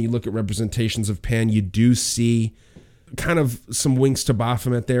Pan, you look at representations of Pan, you do see kind of some winks to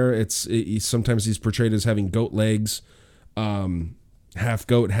Baphomet there. Sometimes he's portrayed as having goat legs, half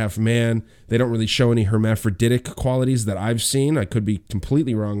goat, half man. They don't really show any hermaphroditic qualities that I've seen. I could be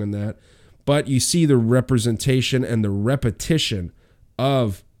completely wrong on that. But you see the representation and the repetition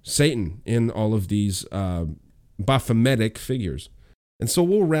of Satan in all of these Baphometic figures. And so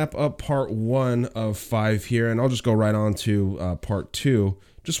we'll wrap up part 1 of 5 here, and I'll just go right on to part 2.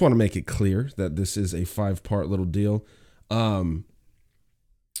 Just want to make it clear that this is a 5-part little deal. I'll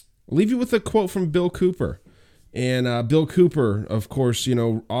leave you with a quote from Bill Cooper. And Bill Cooper, of course,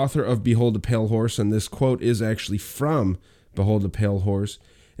 author of Behold a Pale Horse, and this quote is actually from Behold a Pale Horse.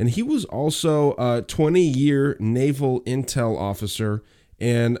 And he was also a 20-year naval intel officer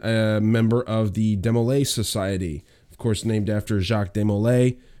and a member of the Demolay Society, of course, named after Jacques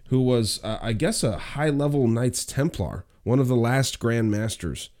Demolay, who was, I guess, a high-level Knights Templar, one of the last Grand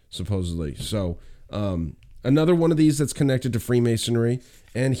Masters, supposedly. So, another one of these that's connected to Freemasonry.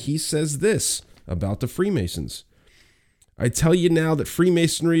 And he says this about the Freemasons. I tell you now that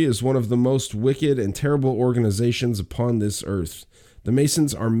Freemasonry is one of the most wicked and terrible organizations upon this earth. The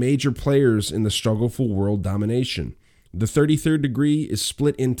Masons are major players in the struggle for world domination. The 33rd degree is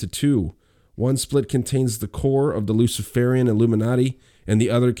split into two. One split contains the core of the Luciferian Illuminati, and the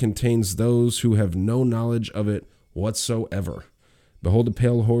other contains those who have no knowledge of it whatsoever. Behold the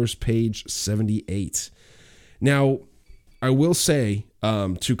Pale Horse, page 78. Now, I will say,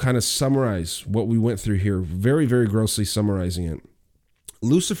 to kind of summarize what we went through here, very, very grossly summarizing it,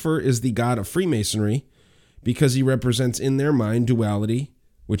 Lucifer is the god of Freemasonry because he represents in their mind duality,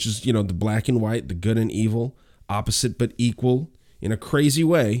 which is, the black and white, the good and evil, opposite but equal. In a crazy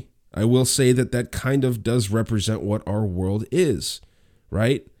way, I will say that kind of does represent what our world is,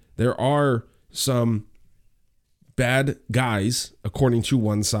 right? There are some bad guys, according to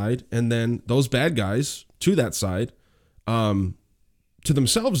one side, and then those bad guys to that side, to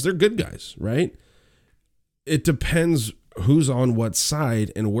themselves, they're good guys, right? It depends who's on what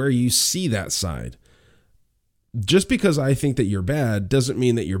side and where you see that side. Just because I think that you're bad doesn't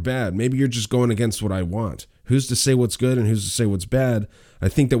mean that you're bad. Maybe you're just going against what I want. Who's to say what's good and who's to say what's bad? I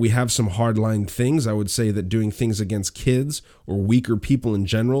think that we have some hardline things. I would say that doing things against kids or weaker people in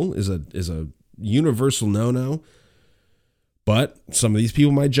general is a universal no-no. But some of these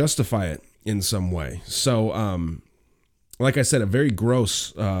people might justify it in some way. So, like I said, a very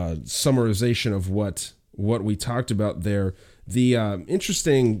gross summarization of what we talked about there. The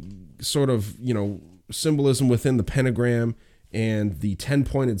interesting sort of, symbolism within the pentagram and the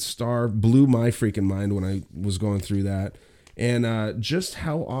 10-pointed star blew my freaking mind when I was going through that. And just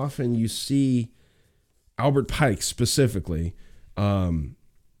how often you see Albert Pike specifically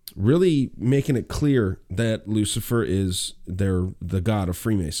really making it clear that Lucifer is the god of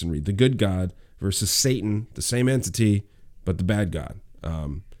Freemasonry, the good god, versus Satan, the same entity, but the bad god.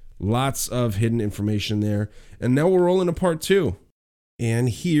 Lots of hidden information there. And now we're rolling to part 2. And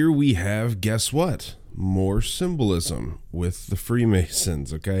here we have, guess what? More symbolism with the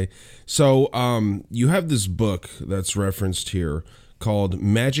Freemasons, okay? So you have this book that's referenced here called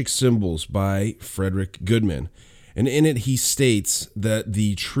Magic Symbols by Frederick Goodman. And in it, he states that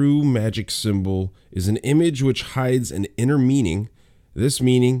the true magic symbol is an image which hides an inner meaning. This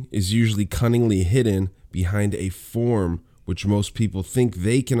meaning is usually cunningly hidden behind a form which most people think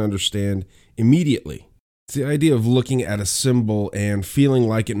they can understand immediately. It's the idea of looking at a symbol and feeling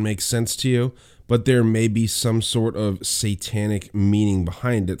like it makes sense to you, but there may be some sort of satanic meaning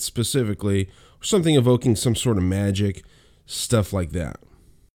behind it specifically, or something evoking some sort of magic, stuff like that.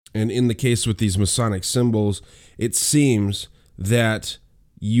 And in the case with these Masonic symbols, it seems that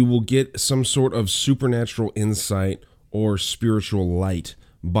you will get some sort of supernatural insight or spiritual light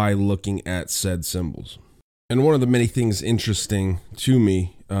by looking at said symbols. And one of the many things interesting to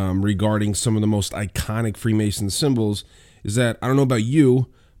me regarding some of the most iconic Freemason symbols is that, I don't know about you,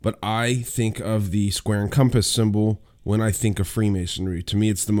 but I think of the square and compass symbol when I think of Freemasonry. To me,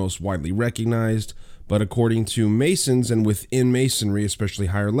 it's the most widely recognized, but according to Masons and within Masonry, especially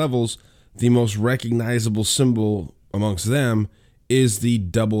higher levels, the most recognizable symbol amongst them is the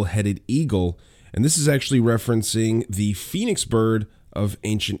double-headed eagle. And this is actually referencing the phoenix bird of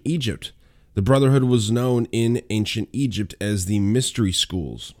ancient Egypt. The Brotherhood was known in ancient Egypt as the mystery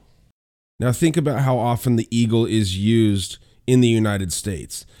schools. Now think about how often the eagle is used in the United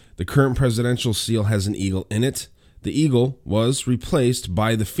States. The current presidential seal has an eagle in it. The eagle was replaced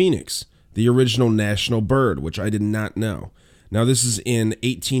by the phoenix, the original national bird, which I did not know. Now this is in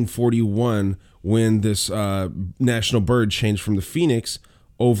 1841 when this national bird changed from the phoenix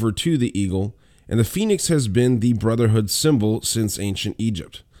over to the eagle, and the phoenix has been the Brotherhood symbol since ancient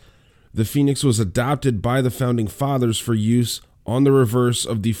Egypt. The phoenix was adopted by the founding fathers for use on the reverse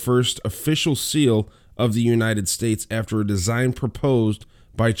of the first official seal of the United States after a design proposed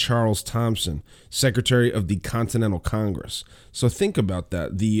by Charles Thomson, Secretary of the Continental Congress. So think about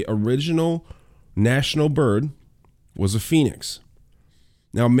that. The original national bird was a phoenix.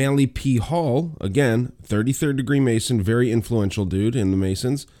 Now, Manly P. Hall, again, 33rd degree Mason, very influential dude in the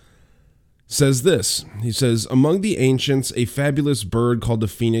Masons, says this. He says, among the ancients, a fabulous bird called the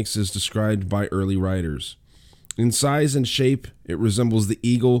phoenix is described by early writers. In size and shape, it resembles the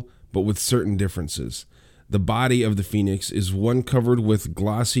eagle, but with certain differences. The body of the phoenix is one covered with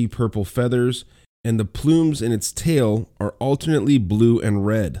glossy purple feathers, and the plumes in its tail are alternately blue and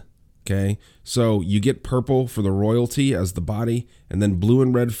red. Okay, so you get purple for the royalty as the body, and then blue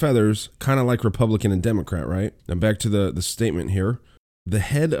and red feathers, kind of like Republican and Democrat, right? Now back to the statement here. The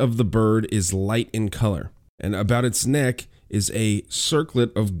head of the bird is light in color, and about its neck is a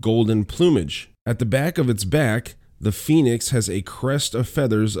circlet of golden plumage. At the back of its back, the phoenix has a crest of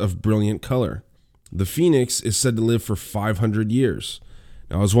feathers of brilliant color. The phoenix is said to live for 500 years.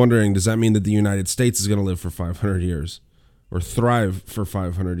 Now, I was wondering, does that mean that the United States is going to live for 500 years or thrive for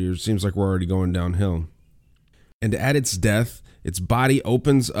 500 years? Seems like we're already going downhill. And at its death, its body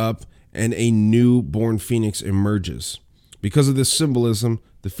opens up and a new-born phoenix emerges. Because of this symbolism,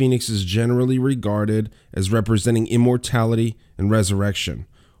 the phoenix is generally regarded as representing immortality and resurrection,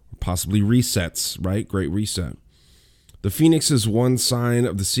 or possibly resets, right? Great reset. The phoenix is one sign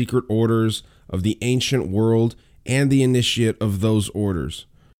of the secret orders of the ancient world and the initiate of those orders,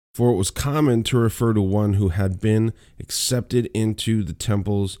 for it was common to refer to one who had been accepted into the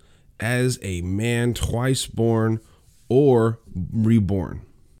temples as a man twice born or reborn.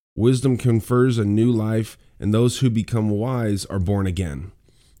 Wisdom confers a new life, and those who become wise are born again.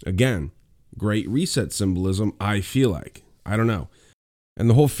 Again, great reset symbolism, I feel like. I don't know. And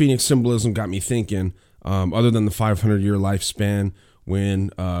the whole phoenix symbolism got me thinking, other than the 500-year lifespan when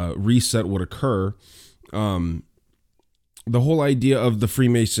reset would occur, the whole idea of the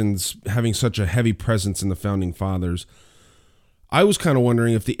Freemasons having such a heavy presence in the Founding Fathers, I was kind of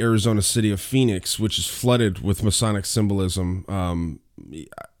wondering if the Arizona city of Phoenix, which is flooded with Masonic symbolism,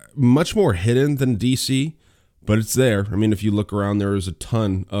 much more hidden than DC, but it's there. I mean, if you look around, there is a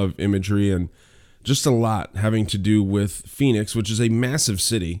ton of imagery and just a lot having to do with Phoenix, which is a massive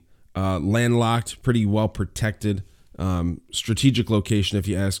city, landlocked, pretty well protected, strategic location, if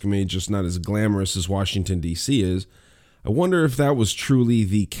you ask me, just not as glamorous as Washington, D.C. is. I wonder if that was truly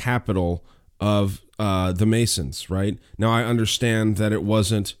the capital of the Masons, right? Now, I understand that it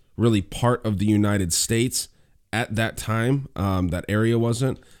wasn't really part of the United States at that time. That area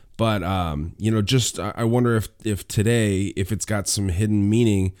wasn't. But, just I wonder if today, if it's got some hidden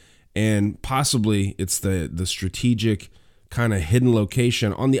meaning, and possibly it's the strategic kind of hidden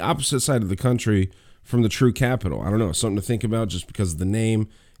location on the opposite side of the country from the true capital. I don't know, something to think about just because of the name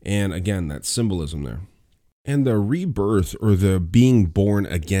and, again, that symbolism there. And the rebirth or the being born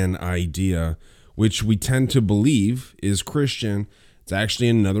again idea, which we tend to believe is Christian, it's actually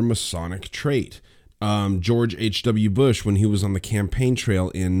another Masonic trait. George H.W. Bush, when he was on the campaign trail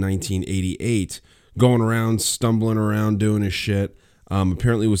in 1988, going around, stumbling around, doing his shit,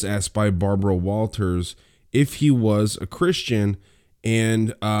 apparently was asked by Barbara Walters if he was a Christian,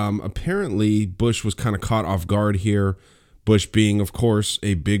 and apparently Bush was kind of caught off guard here. Bush being, of course,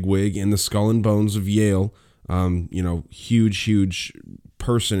 a bigwig in the Skull and Bones of Yale, huge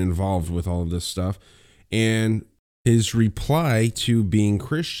person involved with all of this stuff. And his reply to being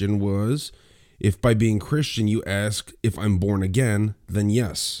Christian was, if by being Christian you ask if I'm born again, then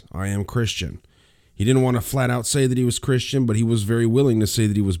yes, I am Christian. He didn't want to flat out say that he was Christian, but he was very willing to say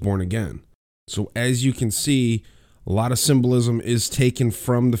that he was born again. So as you can see, a lot of symbolism is taken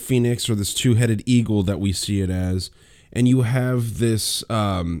from the phoenix, or this two-headed eagle that we see it as. And you have this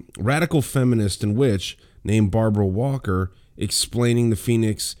radical feminist and witch named Barbara Walker explaining the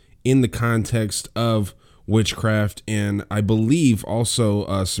phoenix in the context of witchcraft, and I believe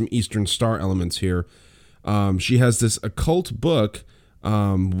also some Eastern Star elements here. She has this occult book,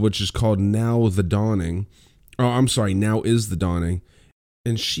 which is called Now is the Dawning.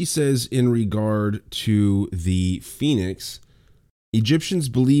 And she says in regard to the phoenix, Egyptians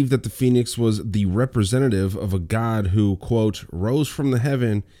believed that the phoenix was the representative of a god who, quote, rose from the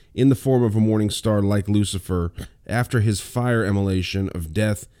heaven in the form of a morning star like Lucifer after his fire immolation of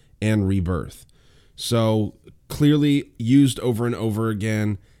death and rebirth. So clearly used over and over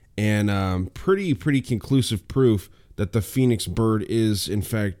again, and pretty conclusive proof that the phoenix bird is, in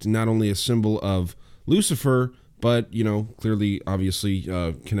fact, not only a symbol of Lucifer, but, clearly, obviously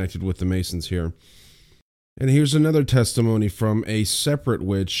connected with the Masons here. And here's another testimony from a separate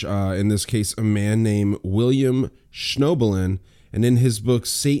witch, in this case, a man named William Schnoebelen. And in his book,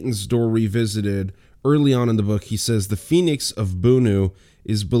 Satan's Door Revisited, early on in the book, he says the phoenix of Bunu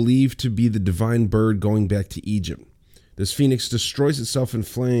is believed to be the divine bird going back to Egypt. This phoenix destroys itself in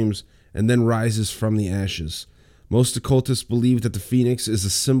flames and then rises from the ashes. Most occultists believe that the phoenix is a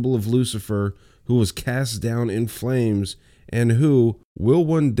symbol of Lucifer, who was cast down in flames and who will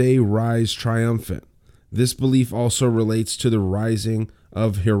one day rise triumphant. This belief also relates to the rising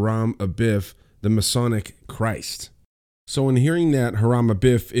of Hiram Abiff, the Masonic Christ. So in hearing that Hiram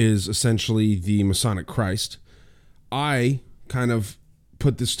Abiff is essentially the Masonic Christ, I kind of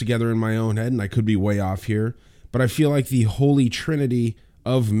put this together in my own head, and I could be way off here, but I feel like the holy trinity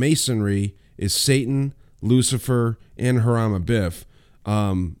of Masonry is Satan, Lucifer, and Hiram Abiff.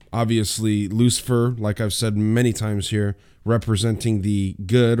 Obviously, Lucifer, like I've said many times here, representing the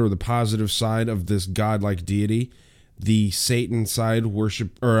good or the positive side of this godlike deity. The Satan side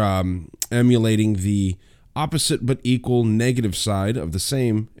emulating the opposite but equal negative side of the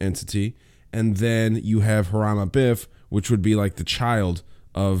same entity. And then you have Haram Abif, which would be like the child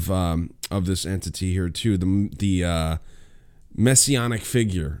of this entity here too, the messianic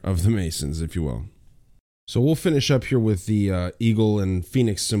figure of the Masons, if you will. So we'll finish up here with the eagle and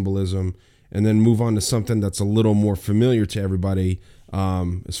phoenix symbolism, and then move on to something that's a little more familiar to everybody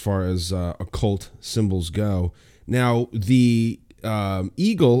as far as occult symbols go. Now, the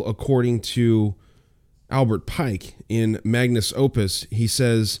eagle, according to Albert Pike in Magnus Opus, he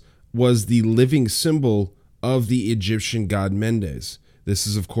says, was the living symbol of the Egyptian god Mendes. This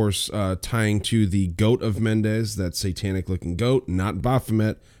is, of course, tying to the goat of Mendes, that satanic-looking goat, not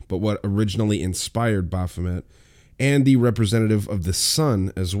Baphomet, but what originally inspired Baphomet, and the representative of the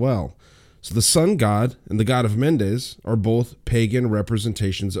sun as well. So the sun god and the god of Mendes are both pagan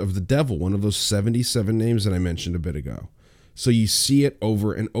representations of the devil, one of those 77 names that I mentioned a bit ago. So you see it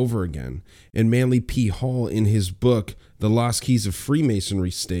over and over again. And Manly P. Hall, in his book, The Lost Keys of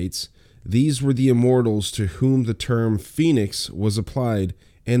Freemasonry, states, "These were the immortals to whom the term phoenix was applied,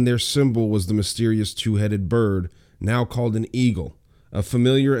 and their symbol was the mysterious two-headed bird, now called an eagle, a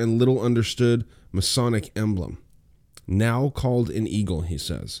familiar and little understood Masonic emblem." Now called an eagle, he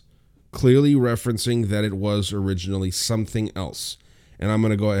says, clearly referencing that it was originally something else. And I'm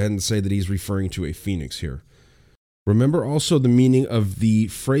going to go ahead and say that he's referring to a phoenix here. Remember also the meaning of the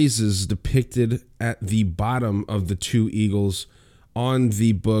phrases depicted at the bottom of the two eagles on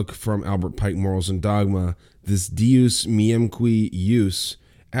the book from Albert Pike, Morals and Dogma, this Deus Miemque Jus,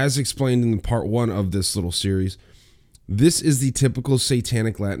 as explained in part 1 of this little series. This is the typical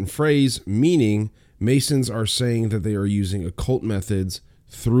satanic Latin phrase, meaning Masons are saying that they are using occult methods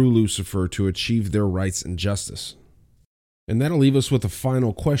through Lucifer to achieve their rights and justice. And that'll leave us with a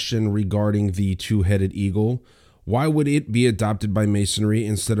final question regarding the two-headed eagle. Why would it be adopted by Masonry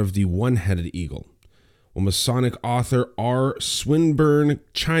instead of the one-headed eagle? Well, Masonic author R. Swinburne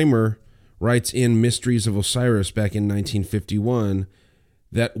Chimer writes in Mysteries of Osiris back in 1951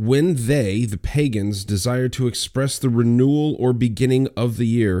 that when they, the pagans, desired to express the renewal or beginning of the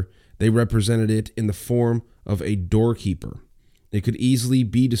year, they represented it in the form of a doorkeeper. It could easily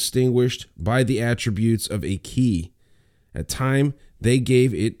be distinguished by the attributes of a key. At time, they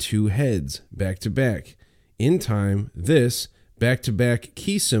gave it two heads, back to back. In time, this back-to-back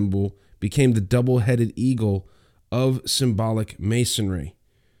key symbol became the double-headed eagle of symbolic Masonry.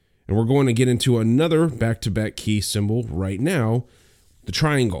 And we're going to get into another back-to-back key symbol right now, the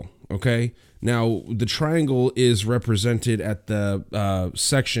triangle, okay? Now, the triangle is represented at the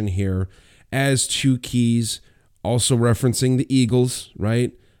section here as two keys, also referencing the eagles,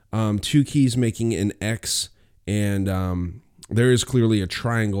 right? Two keys making an X, and there is clearly a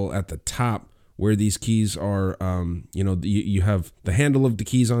triangle at the top where these keys are, you have the handle of the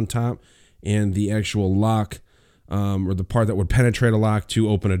keys on top and the actual lock, or the part that would penetrate a lock to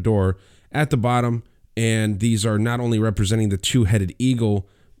open a door at the bottom. And these are not only representing the two-headed eagle,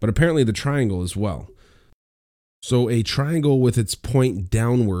 but apparently the triangle as well. So a triangle with its point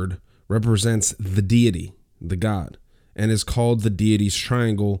downward represents the deity, the god, and is called the deity's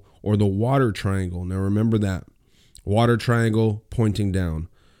triangle or the water triangle. Now remember that. Water triangle pointing down.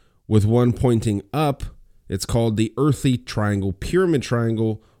 With one pointing up, it's called the earthly triangle, pyramid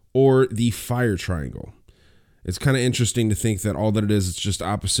triangle, or the fire triangle. It's kind of interesting to think that all that it is, it's just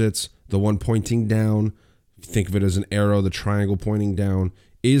opposites. The one pointing down, think of it as an arrow, the triangle pointing down,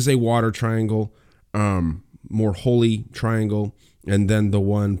 is a water triangle, more holy triangle. And then the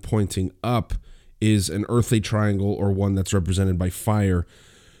one pointing up is an earthly triangle, or one that's represented by fire.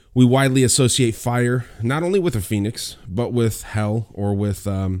 We widely associate fire not only with a phoenix, but with hell, or with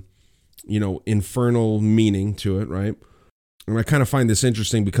infernal meaning to it, right? And I kind of find this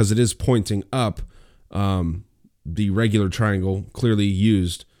interesting because it is pointing up, the regular triangle clearly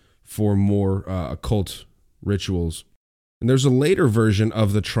used for more occult rituals. And there's a later version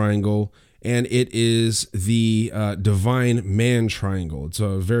of the triangle, and it is the divine man triangle. It's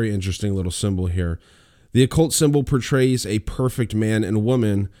a very interesting little symbol here. The occult symbol portrays a perfect man and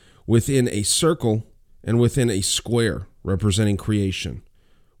woman within a circle and within a square, representing creation,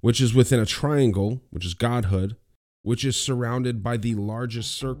 which is within a triangle, which is godhood, which is surrounded by the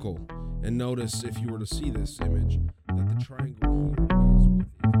largest circle. And notice, if you were to see this image, that the triangle here is within.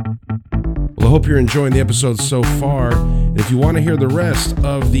 Well, I hope you're enjoying the episode so far. And if you want to hear the rest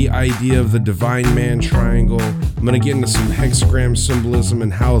of the idea of the divine man triangle, I'm going to get into some hexagram symbolism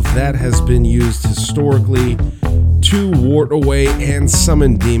and how that has been used historically to ward away and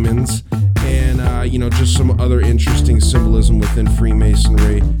summon demons. and just some other interesting symbolism within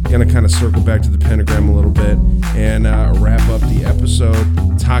Freemasonry. Gonna kind of circle back to the pentagram a little bit and wrap up the episode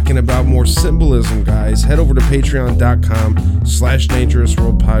talking about more symbolism, guys. Head over to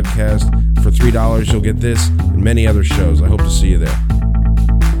patreon.com/dangerousworldpodcast. For $3 you'll get this and many other shows. I hope to see you there.